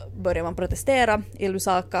 så började man protestera i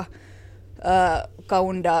Lusaka.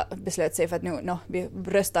 Kaunda beslöt sig för att vi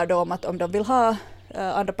röstar då om att om de vill ha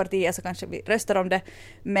andra partier så kanske vi röstar om det.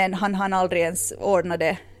 Men han aldrig ens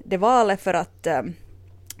ordnade det valet för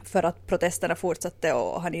att protesterna fortsatte,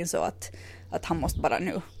 och han insåg att han måste bara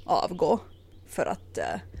nu avgå för att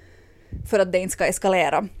det inte ska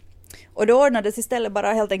eskalera. Och då ordnades istället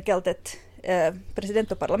bara helt enkelt ett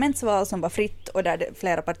president- och parlamentsval som var fritt och där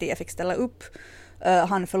flera partier fick ställa upp.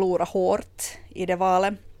 Han förlorade hårt i det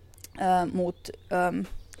valet mot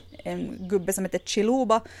en gubbe som heter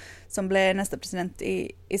Chiluba som blev nästa president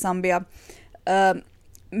i Zambia.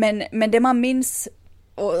 Men det man minns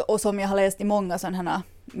och som jag har läst i många sådana här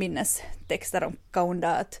minnestexter om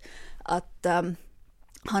Kaunda att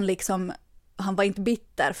han var inte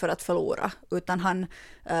bitter för att förlora, utan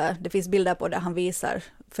det finns bilder på där han visar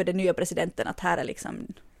för den nya presidenten att här är liksom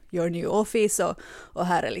your new office och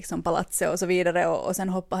här är liksom palatset och så vidare och sen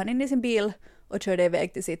hoppar han in i sin bil och körde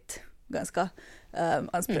iväg till sitt ganska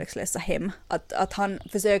anspråkslösa hem. Att han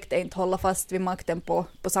försökte inte hålla fast vid makten på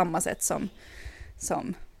samma sätt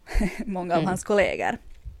som många av hans kollegor.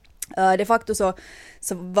 De facto så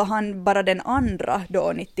var han bara den andra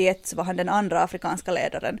då, 91, så var han den andra afrikanska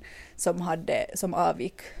ledaren som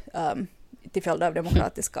avgick till följd av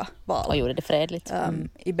demokratiska val. Och gjorde det fredligt.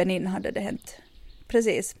 I Benin hade det hänt.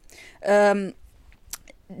 Precis.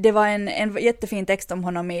 Det var en jättefin text om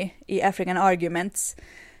honom i African Arguments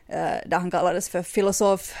där han kallades för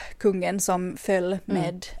filosofkungen som föll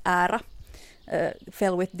med ära.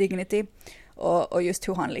 Fell with dignity. Och just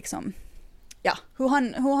hur han liksom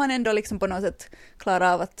hur han ändå liksom på något sätt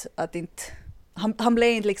klarar av att inte han blev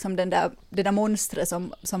inte liksom det där monstret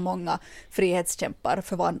som många frihetskämpar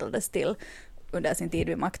förvandlades till under sin tid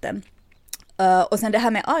vid makten. Och sen det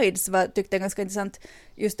här med AIDS tyckte jag ganska intressant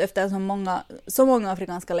just eftersom så många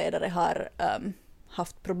afrikanska ledare har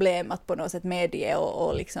haft problem att på något sätt medge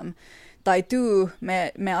och liksom ta itu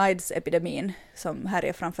med AIDS-epidemin som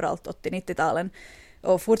härjar framförallt 80-90-talen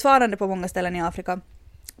och fortfarande på många ställen i Afrika.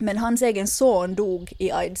 Men hans egen son dog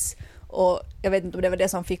i AIDS och jag vet inte om det var det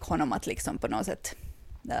som fick honom att liksom på något sätt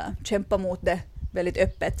kämpa mot det väldigt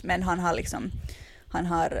öppet, men han har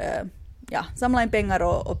samlat in pengar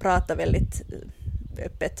och pratat väldigt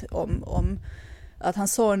öppet om att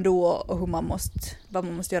hans son dog och vad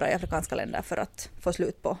man måste göra i afrikanska länder för att få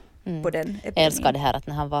slut på den epidemin. Jag älskar det här att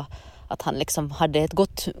när att han liksom hade ett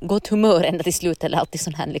gott humör ända till slut, eller alltid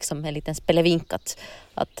sån här liksom en liten spelevink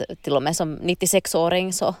att till och med som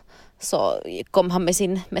 96-åring så kom han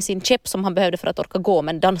med sin käpp som han behövde för att orka gå,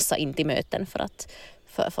 men dansa in till möten för att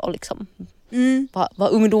liksom vara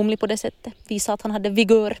ungdomlig på det sättet, visa att han hade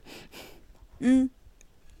vigör.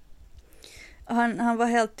 Han var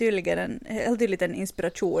helt tydligt en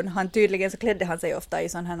inspiration. Tydligen så klädde han sig ofta i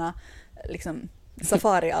sådana liksom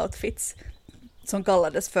safari-outfits som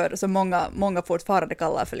kallades för, som många fortfarande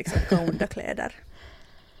kallar för liksom Kaunda-kläder.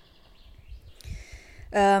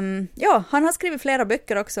 Han har skrivit flera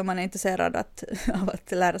böcker också om man är intresserad av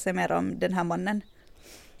att lära sig mer om den här mannen.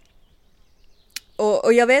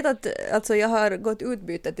 Och jag vet att jag har gått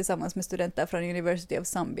utbyte tillsammans med studenter från University of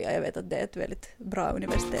Zambia. Jag vet att det är ett väldigt bra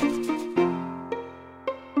universitet.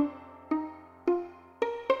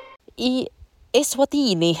 I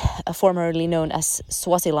Eswatini, formerly known as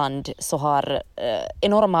Swaziland, så har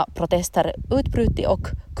enorma protester utbrutit och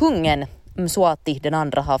kungen Mswati, den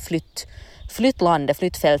andra, har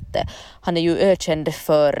flytt fältet. Han är ju ökänd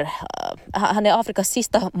för, han är Afrikas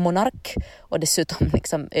sista monark och dessutom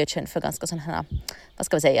liksom ökänd för ganska sådana här, vad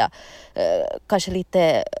ska vi säga, kanske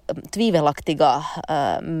lite tvivelaktiga,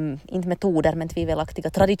 inte metoder men tvivelaktiga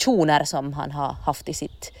traditioner som han har haft i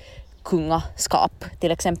sitt kungaskap.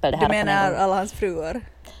 Till exempel det här. Du menar alla hans fruar?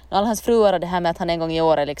 Alla hans fruar och det här med att han en gång i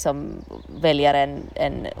året liksom väljer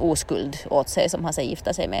en oskuld åt sig som han sen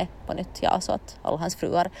gifter sig med på nytt. Ja, så att alla hans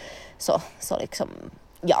fruar så liksom,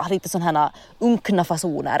 ja, lite sådana här unkna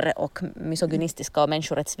fasoner och misogynistiska och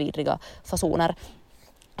människorättsvidriga fasoner.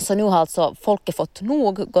 Så nu har alltså folket fått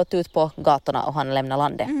nog, gått ut på gatorna och han lämnar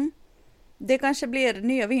landet. Det kanske blir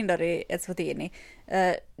nya vindar i Eswatini.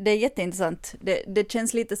 Det är jätteintressant. Det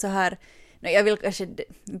känns lite så här, jag vill kanske,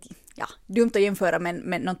 dumt att jämföra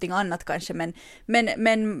med någonting annat kanske,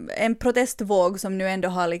 men en protestvåg som nu ändå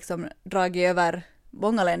har liksom dragit över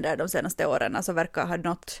många länder de senaste åren, alltså verkar ha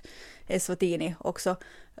nått Eswatini också.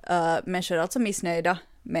 Människor är alltså missnöjda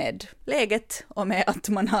med läget och med att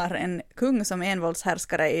man har en kung som är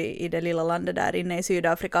envåldshärskare i det lilla landet där inne i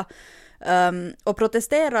Sydafrika. Och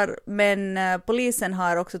protesterar, men polisen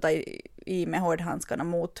har också tagit i med hårdhandskarna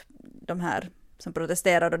mot de här som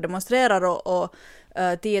protesterar och demonstrerar och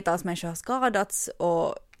tiotals människor har skadats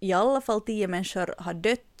och i alla fall 10 människor har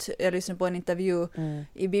dött. Jag lyssnade på en intervju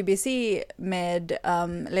i BBC med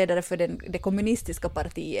ledare för det kommunistiska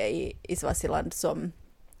partiet i Swaziland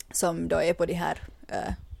som då är på de här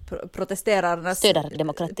protesterarnas... Stöder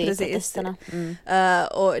demokratiprotesterna.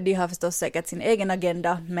 Och de har förstås säkert sin egen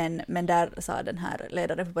agenda, men där sa den här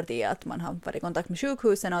ledaren för partiet att man har varit i kontakt med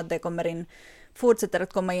sjukhusen och att det fortsätter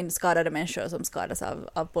att komma in skadade människor som skadas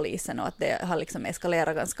av polisen och att det har liksom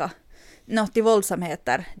eskalerat ganska till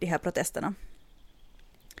våldsamheter, de här protesterna.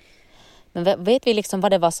 Men vet vi liksom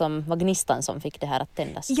vad det var gnistan som fick det här att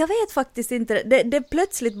tändas? Jag vet faktiskt inte. Det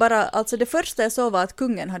plötsligt bara, alltså det första jag såg var att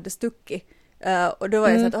kungen hade stuckit. Och då var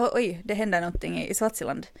jag så att oj, det händer någonting i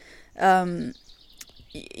Swaziland.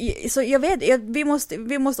 Så jag vet,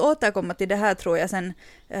 vi måste återkomma till det här tror jag sen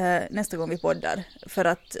nästa gång vi poddar.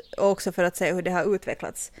 Också för att se hur det har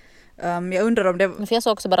utvecklats. Jag undrar om det... För jag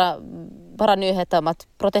såg också bara nyheter om att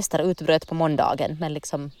protester utbröt på måndagen, men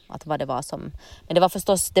liksom att vad det var som... Men det var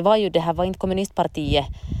förstås, det här var inte kommunistpartiet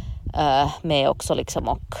med också liksom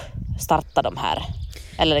och starta de här,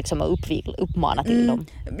 eller liksom uppmana till dem.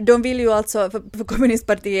 De vill ju alltså, för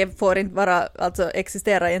kommunistpartiet får inte bara alltså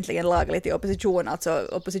existera egentligen lagligt i opposition, alltså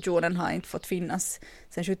oppositionen har inte fått finnas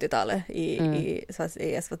sedan 70-talet i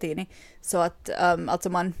Eswatini. Så att alltså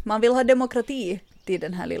man vill ha demokrati till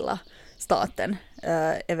den här lilla staten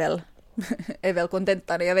är väl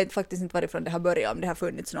kontentan. Jag vet faktiskt inte varifrån det har börjat, om det har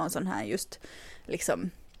funnits någon sån här just liksom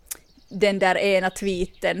den där ena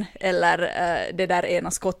tweeten eller det där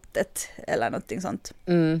ena skottet eller någonting sånt.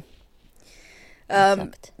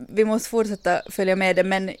 Vi måste fortsätta följa med det,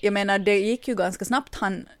 men jag menar det gick ju ganska snabbt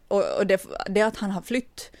och det att han har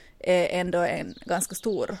flytt är ändå en ganska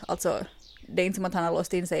stor, alltså det är inte som att han har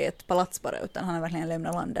låst in sig i ett palats bara, utan han har verkligen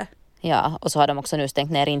lämnat landet. Ja, och så har de också nu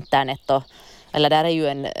stängt ner internet eller där är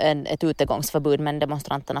ju ett utegångsförbud, men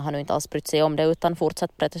demonstranterna har nu inte alls brytt sig om det utan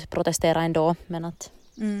fortsatt protestera ändå. Men att...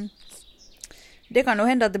 Det kan nog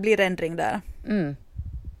hända att det blir ändring där.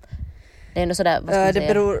 Det är ändå sådär, vad ska man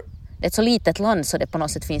säga? Det är ett så litet land så det på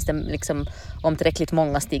något sätt finns det liksom, om tillräckligt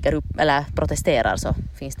många stiger upp eller protesterar så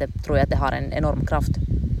finns det, tror jag att det har en enorm kraft.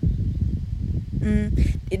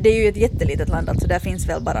 Det är ju ett jättelitet land, alltså där finns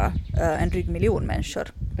väl bara en dryg miljon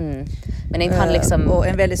människor. Men inte han liksom och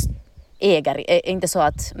en väldigt äger, inte så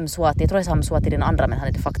att Mswati, jag tror jag sa Mswati den andra, men han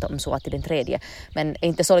är de facto Mswati den tredje, men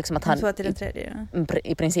inte så liksom att han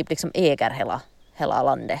i princip liksom äger hela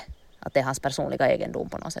landet, att det är hans personliga egendom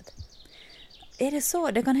på något sätt. Är det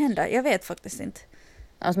så? Det kan hända, jag vet faktiskt inte.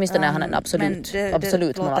 Åtminstone är han en absolut monark. Det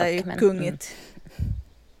låter ju kungigt.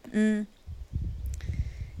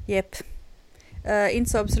 Jepp.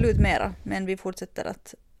 Inte så absolut mera, men vi fortsätter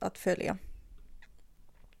att följa.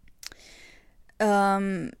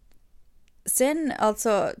 Sen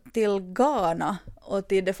alltså till Ghana och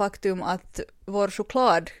till det faktum att vår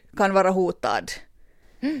choklad kan vara hotad.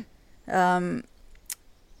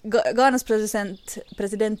 Ghanas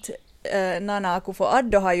president Nana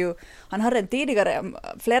Akufo-Addo har redan tidigare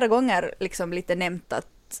flera gånger liksom lite nämnt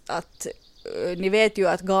att ni vet ju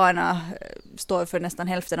att Ghana står för nästan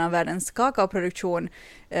hälften av världens kakaoproduktion.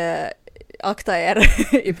 Akta er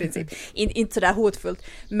i princip. Inte sådär hotfullt.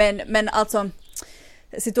 Men alltså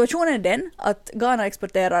situationen är den att Ghana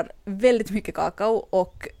exporterar väldigt mycket kakao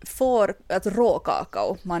och får rå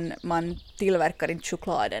kakao. Man tillverkar inte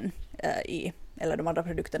chokladen eller de andra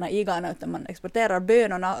produkterna i Ghana, utan man exporterar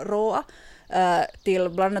bönorna råa till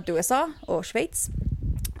bland annat USA och Schweiz.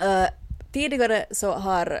 Tidigare så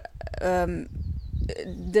har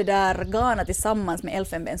det där Ghana tillsammans med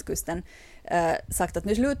Elfenbenskusten sagt att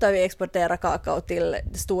nu slutar vi exportera kakao till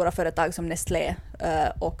stora företag som Nestlé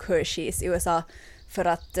och Hershey's i USA, för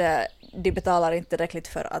att de betalar inte tillräckligt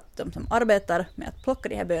för att de som arbetar med att plocka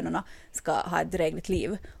de här bönorna ska ha ett drägligt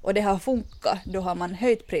liv. Och det har funkat. Då har man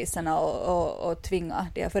höjt priserna och tvingat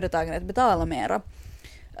de här företagen att betala mera.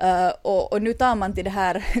 Och nu tar man till det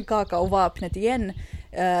här kakaovapnet igen.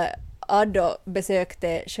 Addo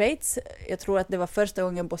besökte Schweiz. Jag tror att det var första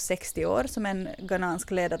gången på 60 år som en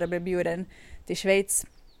ghanansk ledare blev bjuden till Schweiz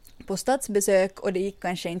på statsbesök, och det gick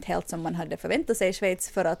kanske inte helt som man hade förväntat sig i Schweiz,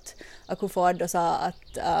 för att Akufo-Addo sa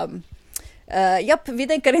att vi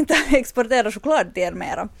tänker inte exportera choklad till er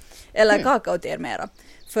mera, eller kakao till er mera,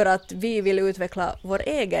 för att vi vill utveckla vår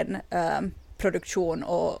egen produktion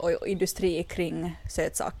och industri kring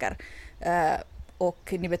sötsaker,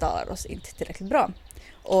 och ni betalar oss inte tillräckligt bra.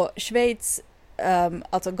 Och Schweiz,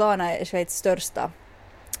 alltså Ghana är Schweiz största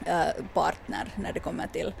partner när det kommer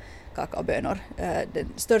till kakaobönor.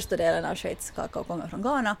 Den största delen av Schweiz kakao kommer från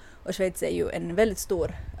Ghana, och Schweiz är ju en väldigt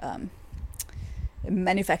stor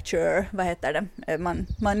manufacturer, vad heter det?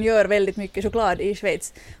 Man gör väldigt mycket choklad i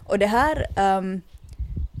Schweiz. Och det här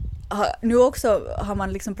nu också har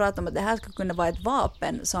man liksom pratat om att det här ska kunna vara ett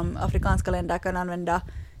vapen som afrikanska länder kan använda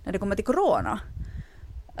när det kommer till corona.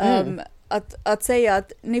 att säga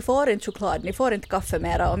att ni får inte choklad, ni får inte kaffe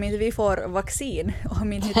mera om inte vi får vaccin,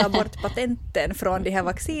 om inte ni tar bort patenten från de här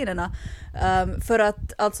vaccinerna. För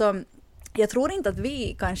att alltså, jag tror inte att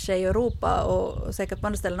vi kanske i Europa och säkert på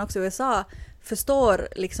andra ställen också i USA förstår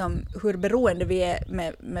liksom hur beroende vi är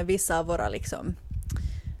med vissa av våra liksom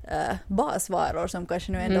basvaror som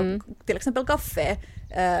kanske nu ändå till exempel kaffe,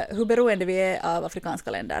 hur beroende vi är av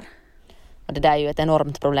afrikanska länder. Och det där är ju ett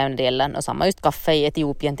enormt problem när det gäller, och samma just kaffe i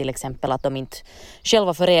Etiopien till exempel, att de inte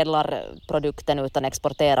själva förädlar produkten utan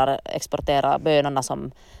exporterar bönorna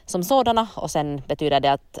som sådana, och sen betyder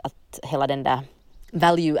det att hela den där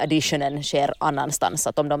value additionen sker annanstans.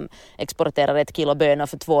 Att om de exporterar 1 kilo bönor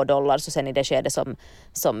för $2, så sen i det skede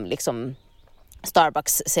som liksom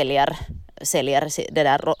Starbucks säljer det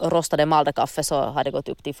där rostade malda kaffe, så har det gått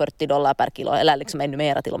upp till $40 per kilo, eller liksom ännu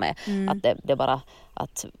mera till och med. Att det bara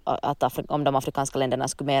att om de afrikanska länderna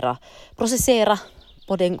skulle mera processera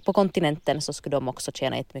på kontinenten, så skulle de också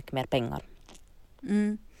tjäna mycket mer pengar.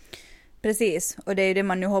 Precis, och det är det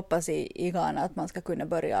man nu hoppas i Ghana, att man ska kunna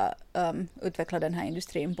börja utveckla den här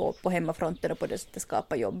industrin på hemmafronten och på det sättet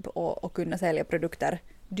skapa jobb och kunna sälja produkter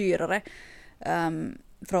dyrare.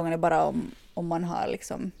 Frågan är bara om man har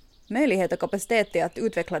liksom möjlighet och kapacitet till att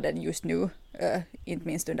utveckla den just nu, inte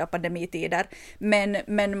minst under pandemitider.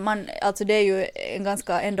 Men man, alltså det är ju en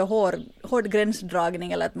ganska ändå hård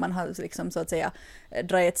gränsdragning, eller att man har liksom så att säga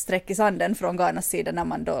dragit ett streck i sanden från Ghanas sida när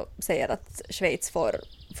man då säger att Schweiz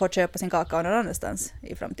får köpa sin kakao någon annanstans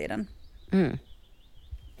i framtiden.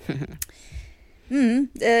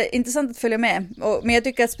 Intressant att följa med. Men jag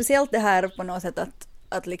tycker att speciellt det här på något sätt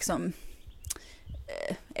att liksom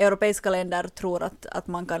europeiska länder tror att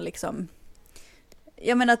man kan liksom,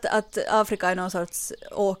 jag menar att Afrika är någon sorts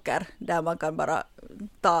åker där man kan bara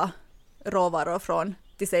ta råvaror från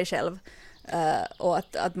till sig själv, och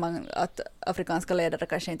att afrikanska ledare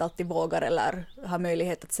kanske inte alltid vågar eller har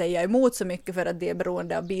möjlighet att säga emot så mycket för att de är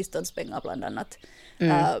beroende av biståndspengar bland annat.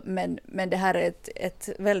 Men det här är ett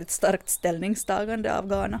väldigt starkt ställningstagande av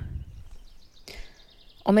Ghana.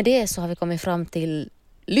 Och med det så har vi kommit fram till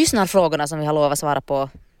lyssnarfrågorna som vi har lovat svara på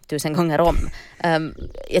 1000 gånger om.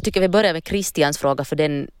 Jag tycker vi börjar med Christians fråga, för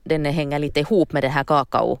den hänger lite ihop med den här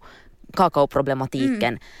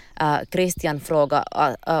kakaoproblematiken. Christian frågar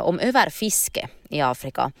om överfiske i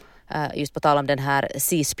Afrika. Just på tal om den här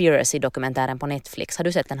Seaspiracy-dokumentären på Netflix. Har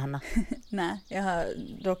du sett den, Hanna? Nej, jag har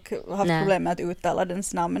dock haft problem med att uttala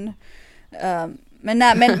dens namn.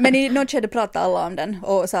 Men i något skede pratade alla om den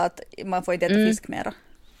och sa att man får inte äta fisk mera.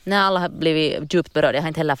 Nej, alla har blivit djupt berörda. Jag har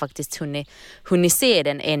inte heller faktiskt hunnit se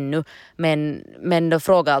den ännu. Men då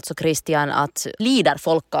frågar alltså Christian att lider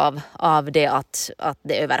folk av det att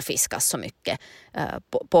det överfiskas så mycket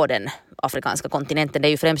på den afrikanska kontinenten. Det är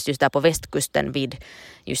ju främst just där på västkusten vid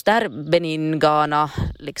just där Benin, Ghana,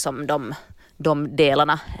 liksom de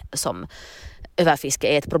delarna som överfiske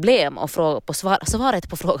är ett problem, och svaret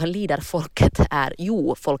på frågan lider folket är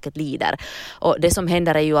jo, folket lider. Och det som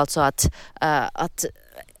händer är ju alltså att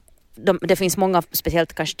det finns många,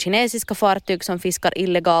 speciellt kanske kinesiska fartyg som fiskar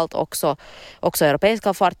illegalt, också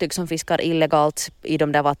europeiska fartyg som fiskar illegalt i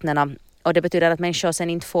de där vattnena. Och det betyder att människor sen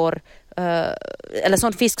inte får, eller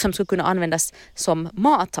sån fisk som skulle kunna användas som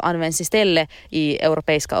mat används istället i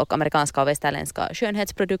europeiska och amerikanska och västerländska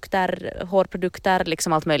skönhetsprodukter, hårprodukter,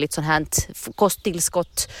 liksom allt möjligt sånt här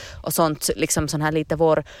kosttillskott och sånt, liksom sån här lite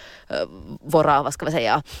våra, vad ska vi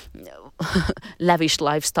säga, lavish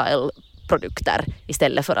lifestyle produkter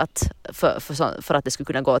istället för att det skulle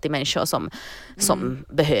kunna gå till människor som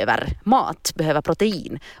behöver mat, behöver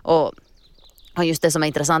protein. Och just det som är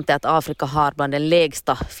intressant är att Afrika har bland den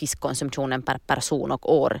lägsta fiskkonsumtionen per person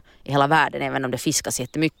och år i hela världen, även om det fiskas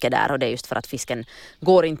jättemycket där, och det är just för att fisken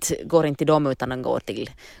går inte till dem utan den går till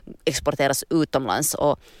exporteras utomlands.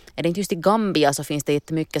 Och är det inte just i Gambia så finns det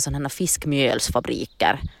jättemycket sådana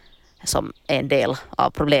fiskmjölsfabriker som är en del av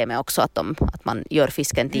problemet också, att man gör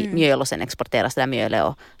fisken till mjöl och sen exporteras det där mjölet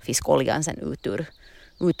och fiskoljan sen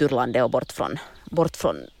ut ur landet och bort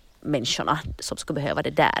från människorna som skulle behöva det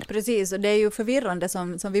där. Precis, och det är ju förvirrande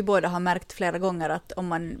som vi båda har märkt flera gånger, att om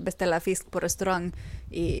man beställer fisk på restaurang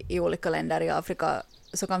i olika länder i Afrika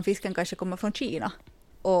så kan fisken kanske komma från Kina.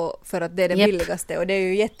 Och för att det är det billigaste, och det är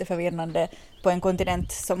ju jätteförvirrande på en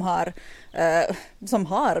kontinent som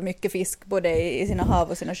har mycket fisk både i sina hav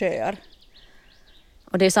och sina sjöar.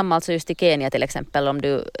 Och det är samma alltså just i Kenya till exempel. Om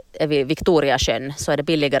du är vid Victoriasjön så är det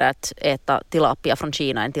billigare att äta tilapia från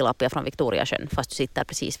Kina än tilapia från Victoriasjön, fast du sitter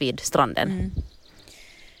precis vid stranden.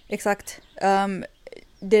 Exakt.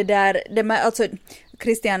 Alltså,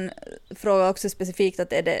 Christian frågar också specifikt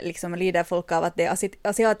att är det liksom, lider folk av att det är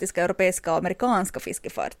asiatiska, europeiska och amerikanska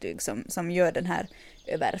fiskefartyg som gör den här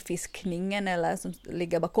överfiskningen eller som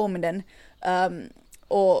ligger bakom den.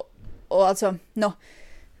 Och alltså,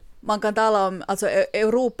 man kan tala om, alltså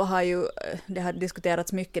Europa har ju, det har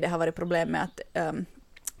diskuterats mycket, det har varit problem med att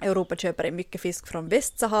Europa köper in mycket fisk från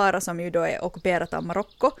Västsahara som ju då är ockuperat av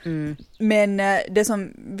Marocko. Men det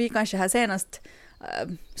som vi kanske här senast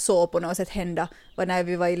såg på något sätt hända var när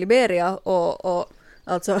vi var i Liberia och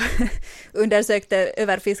alltså undersökte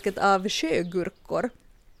överfisket av sjögurkor.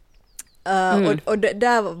 Och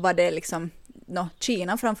där var det liksom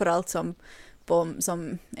Kina framförallt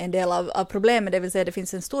som en del av problemet, det vill säga det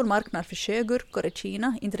finns en stor marknad för sjögurkor i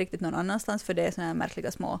Kina, inte riktigt någon annanstans för det är såna här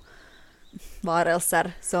märkliga små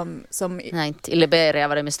varelser som... Nej, inte i Liberia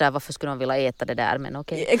var det mest där, varför skulle de vilja äta det där, men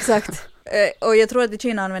okej. Exakt. Och jag tror att i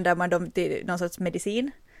Kina använder man dem till någon sorts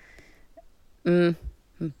medicin.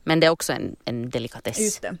 Men det är också en delikatess.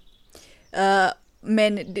 Just det.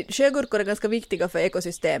 Men sjögurkor är ganska viktiga för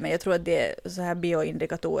ekosystemet. Jag tror att det är så här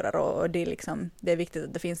bioindikatorer och det är viktigt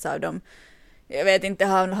att det finns av dem. Jag vet inte, det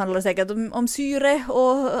handlar säkert om syre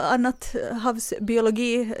och annat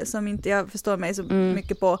havsbiologi som inte jag förstår mig så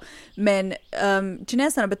mycket på. Men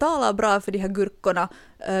kineserna betalar bra för de här gurkorna,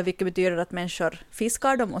 vilket betyder att människor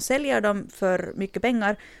fiskar dem och säljer dem för mycket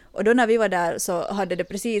pengar. Och då när vi var där så hade det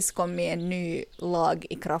precis kommit en ny lag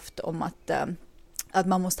i kraft om att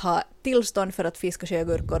man måste ha tillstånd för att fiska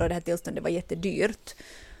sjögurkor och det här tillståndet var jättedyrt.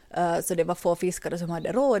 Så det var få fiskare som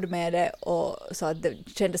hade råd med det och så att det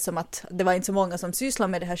kändes som att det var inte så många som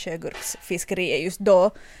sysslade med det här sjögurksfiskeriet just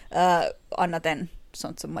då, annat än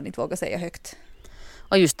sånt som man inte vågar säga högt.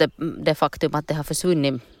 Och just det faktum att de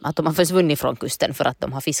har försvunnit från kusten för att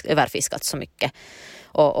de har överfiskat så mycket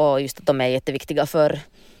och just att de är jätteviktiga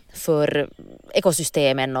för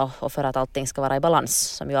ekosystemen och för att allting ska vara i balans,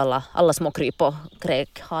 som ju alla små kryp och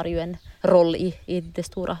kräk har ju en roll i det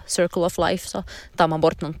stora circle of life, så tar man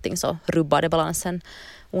bort någonting så rubbar det balansen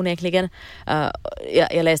onekligen.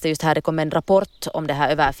 Jag läste just här, det kom en rapport om det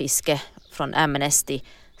här överfiske från Amnesty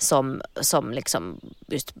som liksom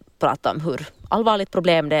just pratar om hur allvarligt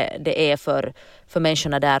problem det är för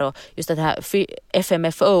människorna där, och just att det här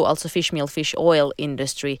FMFO, alltså Fish Meal Fish Oil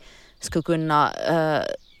Industry, skulle kunna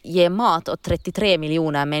ge mat åt 33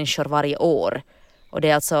 miljoner människor varje år, och det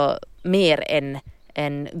är alltså mer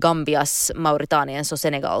än Gambias, Mauritaniens och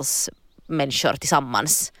Senegals människor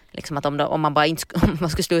tillsammans. Liksom att om man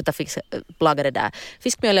skulle sluta laga det där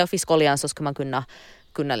fiskmjölet och fiskoljan, så skulle man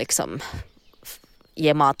kunna liksom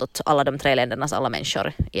ge mat åt alla de 3 ländernas alla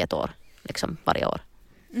människor i ett år, liksom varje år.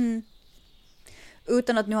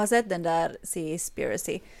 Utan att nu ha sett den där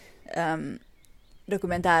Seaspiracy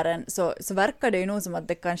dokumentären så verkar det ju nog som att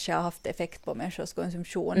det kanske har haft effekt på människors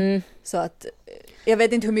konsumtion. Så att jag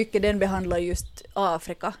vet inte hur mycket den behandlar just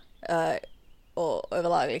Afrika och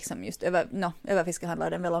överlag liksom just överfiske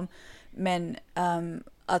handlar den väl om, men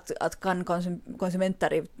att kan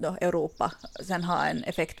konsumenter i Europa sen ha en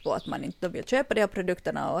effekt på att man inte vill köpa de här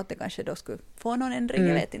produkterna och att det kanske då skulle få någon ändring,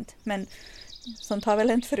 jag vet inte, men sånt har väl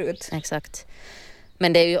hänt förut. Exakt.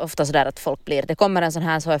 Men det är ju ofta så där att det kommer en sån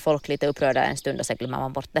här, så är folk lite upprörda en stund och så glömmer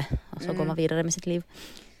man bort det och så går man vidare med sitt liv.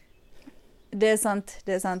 Det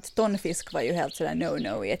är sant. Tonfisk var ju helt sådär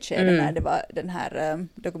no i ett skede när det var den här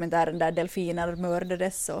dokumentären där delfiner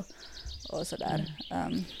mördades och sådär.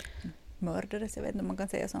 Mördades, jag vet inte om man kan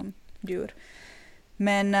säga som djur.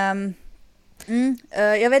 Men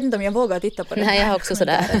jag vet inte om jag vågar titta på den. Nej, jag har också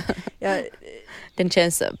sådär. Den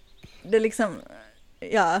känns... Det liksom...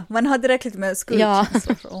 Ja, man har direkt med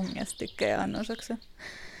skuldkänslor och ångest tycker jag annars också.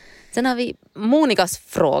 Sen har vi Monikas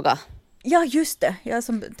fråga. Ja, just det. Jag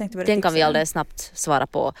som tänkte börja den kan vi alldeles snabbt svara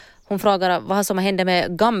på. Hon frågar vad som hände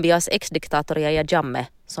med Gambias ex-diktator Yahya Jammeh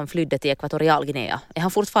som flydde till Ekvatorialguinea. Är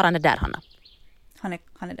han fortfarande där, Hanna? Han är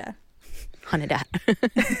där. Han är där.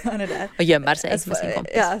 Han är där. Och gömmer sig med sin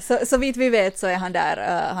kompis. Ja, så vitt vi vet så är han där.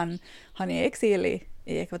 Han är i exil i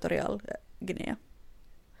Ekvatorialguinea.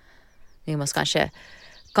 Vi måste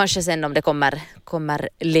kanske sen om det kommer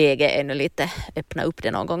läge ännu lite öppna upp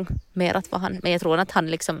det någon gång mer att vad han, men jag tror att han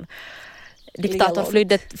liksom diktator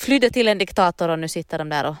flydde till en diktator och nu sitter de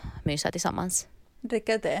där och myser tillsammans.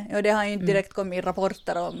 Dricker det. Ja, det har ju inte direkt kommit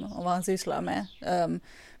rapporter om vad han sysslar med.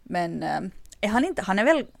 Men är han är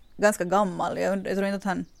väl ganska gammal. Jag tror inte att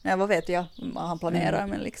han, vad vet jag vad han planerar,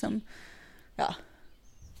 men liksom ja.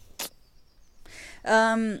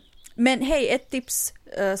 Men hej, ett tips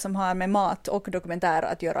som har med mat och dokumentär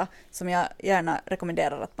att göra, som jag gärna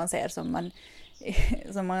rekommenderar att man ser,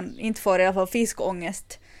 som man inte får i alla fall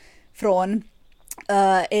fiskångest från.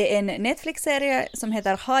 är en Netflix-serie som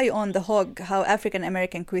heter High on the Hog, How African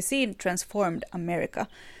American Cuisine Transformed America.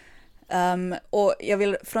 Och jag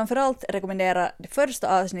vill framförallt rekommendera det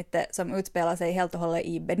första avsnittet som utspelar sig helt och hållet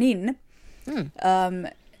i Benin.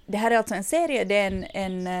 Det här är alltså en serie, det är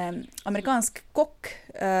en amerikansk kock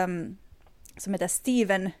som heter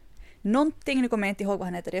Steven någonting, nu kommer jag inte ihåg vad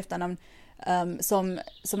han heter i efternamn, som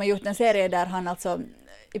har gjort en serie där han alltså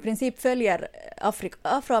i princip följer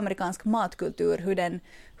afroamerikansk matkultur,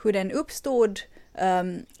 hur den uppstod,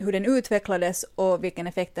 hur den utvecklades och vilken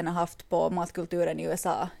effekt den har haft på matkulturen i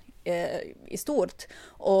USA i stort.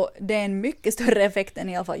 Och det är en mycket större effekt än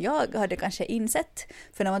i alla fall jag hade kanske insett.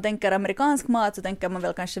 För när man tänker amerikansk mat så tänker man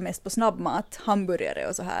väl kanske mest på snabbmat, hamburgare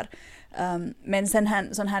och så här. Men sån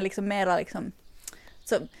här liksom mera liksom,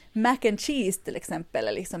 så mac and cheese till exempel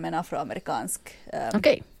är liksom en afroamerikansk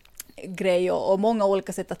grej och många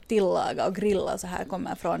olika sätt att tillaga och grilla så här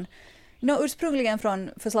kommer från ursprungligen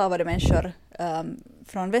från förslavade människor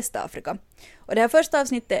från Västafrika. Och det här första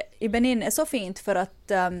avsnittet i Benin är så fint för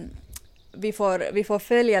att vi får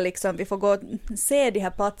följa liksom, vi får gå och se de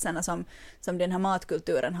här platserna som den här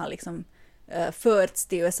matkulturen har liksom förts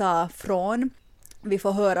till USA från. Vi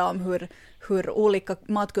får höra om hur olika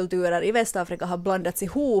matkulturer i Västafrika har blandats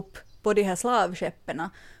ihop på de här slavskepperna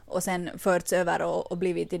och sen förts över och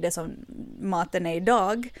blivit till det som maten är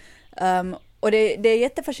idag. Och det är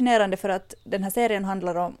jättefascinerande för att den här serien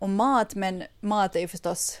handlar om mat, men mat är ju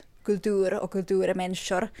förstås kultur och kultur är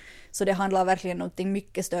människor. Så det handlar verkligen om någonting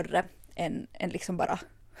mycket större än liksom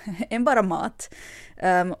bara mat.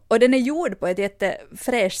 Och den är gjord på ett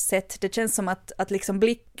jättefräscht sätt. Det känns som att liksom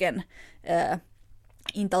blicken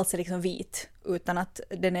inte alls är liksom vit, utan att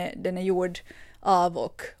den är gjord av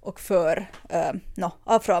och för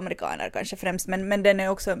afroamerikaner kanske främst, men den är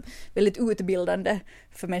också väldigt utbildande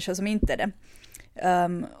för människor som inte är det.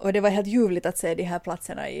 Och det var helt ljuvligt att se de här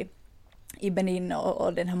platserna i Benin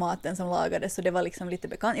och den här maten som lagades, så det var liksom lite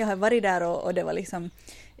bekant. Jag har varit där och det var liksom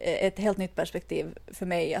ett helt nytt perspektiv för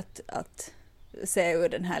mig att se ur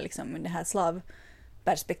det här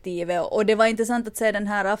slavperspektivet. Och det var intressant att se den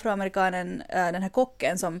här afroamerikanen, den här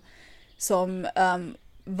kocken som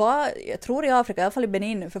var, jag tror i Afrika, i alla fall i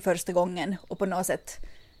Benin för första gången, och på något sätt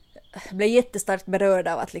blev jättestarkt berörd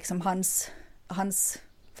av att liksom hans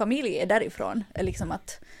familj är därifrån, liksom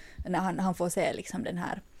att när han får se liksom den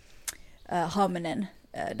här hamnen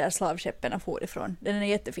där slavskepparna for ifrån. Den är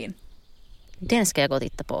jättefin. Den ska jag gå och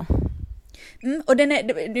titta på. Och den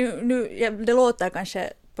är, det låter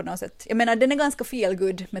kanske på något sätt, jag menar den är ganska feel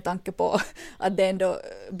good med tanke på att det ändå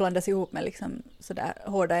blandas ihop med liksom sådär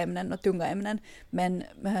hårda ämnen och tunga ämnen, men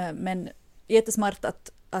jättesmart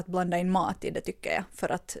att blanda in mat i det, tycker jag,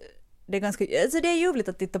 för att det är ganska, alltså det är ljuvligt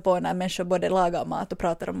att titta på när människor både lagar mat och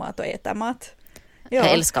pratar om mat och äter mat. Ja.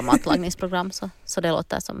 Jag älskar matlagningsprogram, så det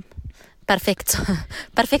låter som perfekt så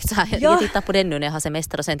här. Jag tittar på den nu när jag har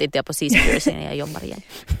semester och sen tittar jag på Seaspiracy när jag jobbar igen.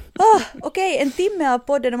 Okej, en timme av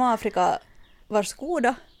podden om Afrika.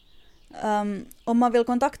 Varsågoda. Om man vill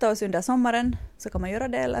kontakta oss under sommaren så kan man göra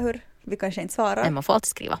det, eller hur? Vi kanske inte svarar. Nej, man får alltid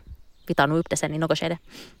skriva. Vi tar nog upp det sen i något skede.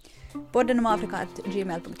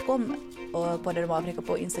 poddenomafrika@gmail.com och podden om Afrika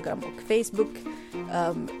på Instagram och Facebook.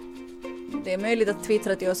 Det är möjligt att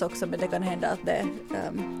twittra till oss också, men det kan hända att det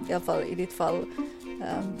i alla fall i ditt fall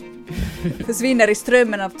försvinner i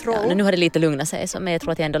strömmen av troll. Ja, nu har det lite lugnat sig, men jag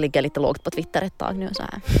tror att jag ändå ligger lite lågt på Twitter ett tag nu så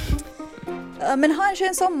här. Men ha en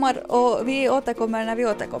skön sommar och vi återkommer när vi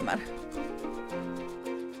återkommer.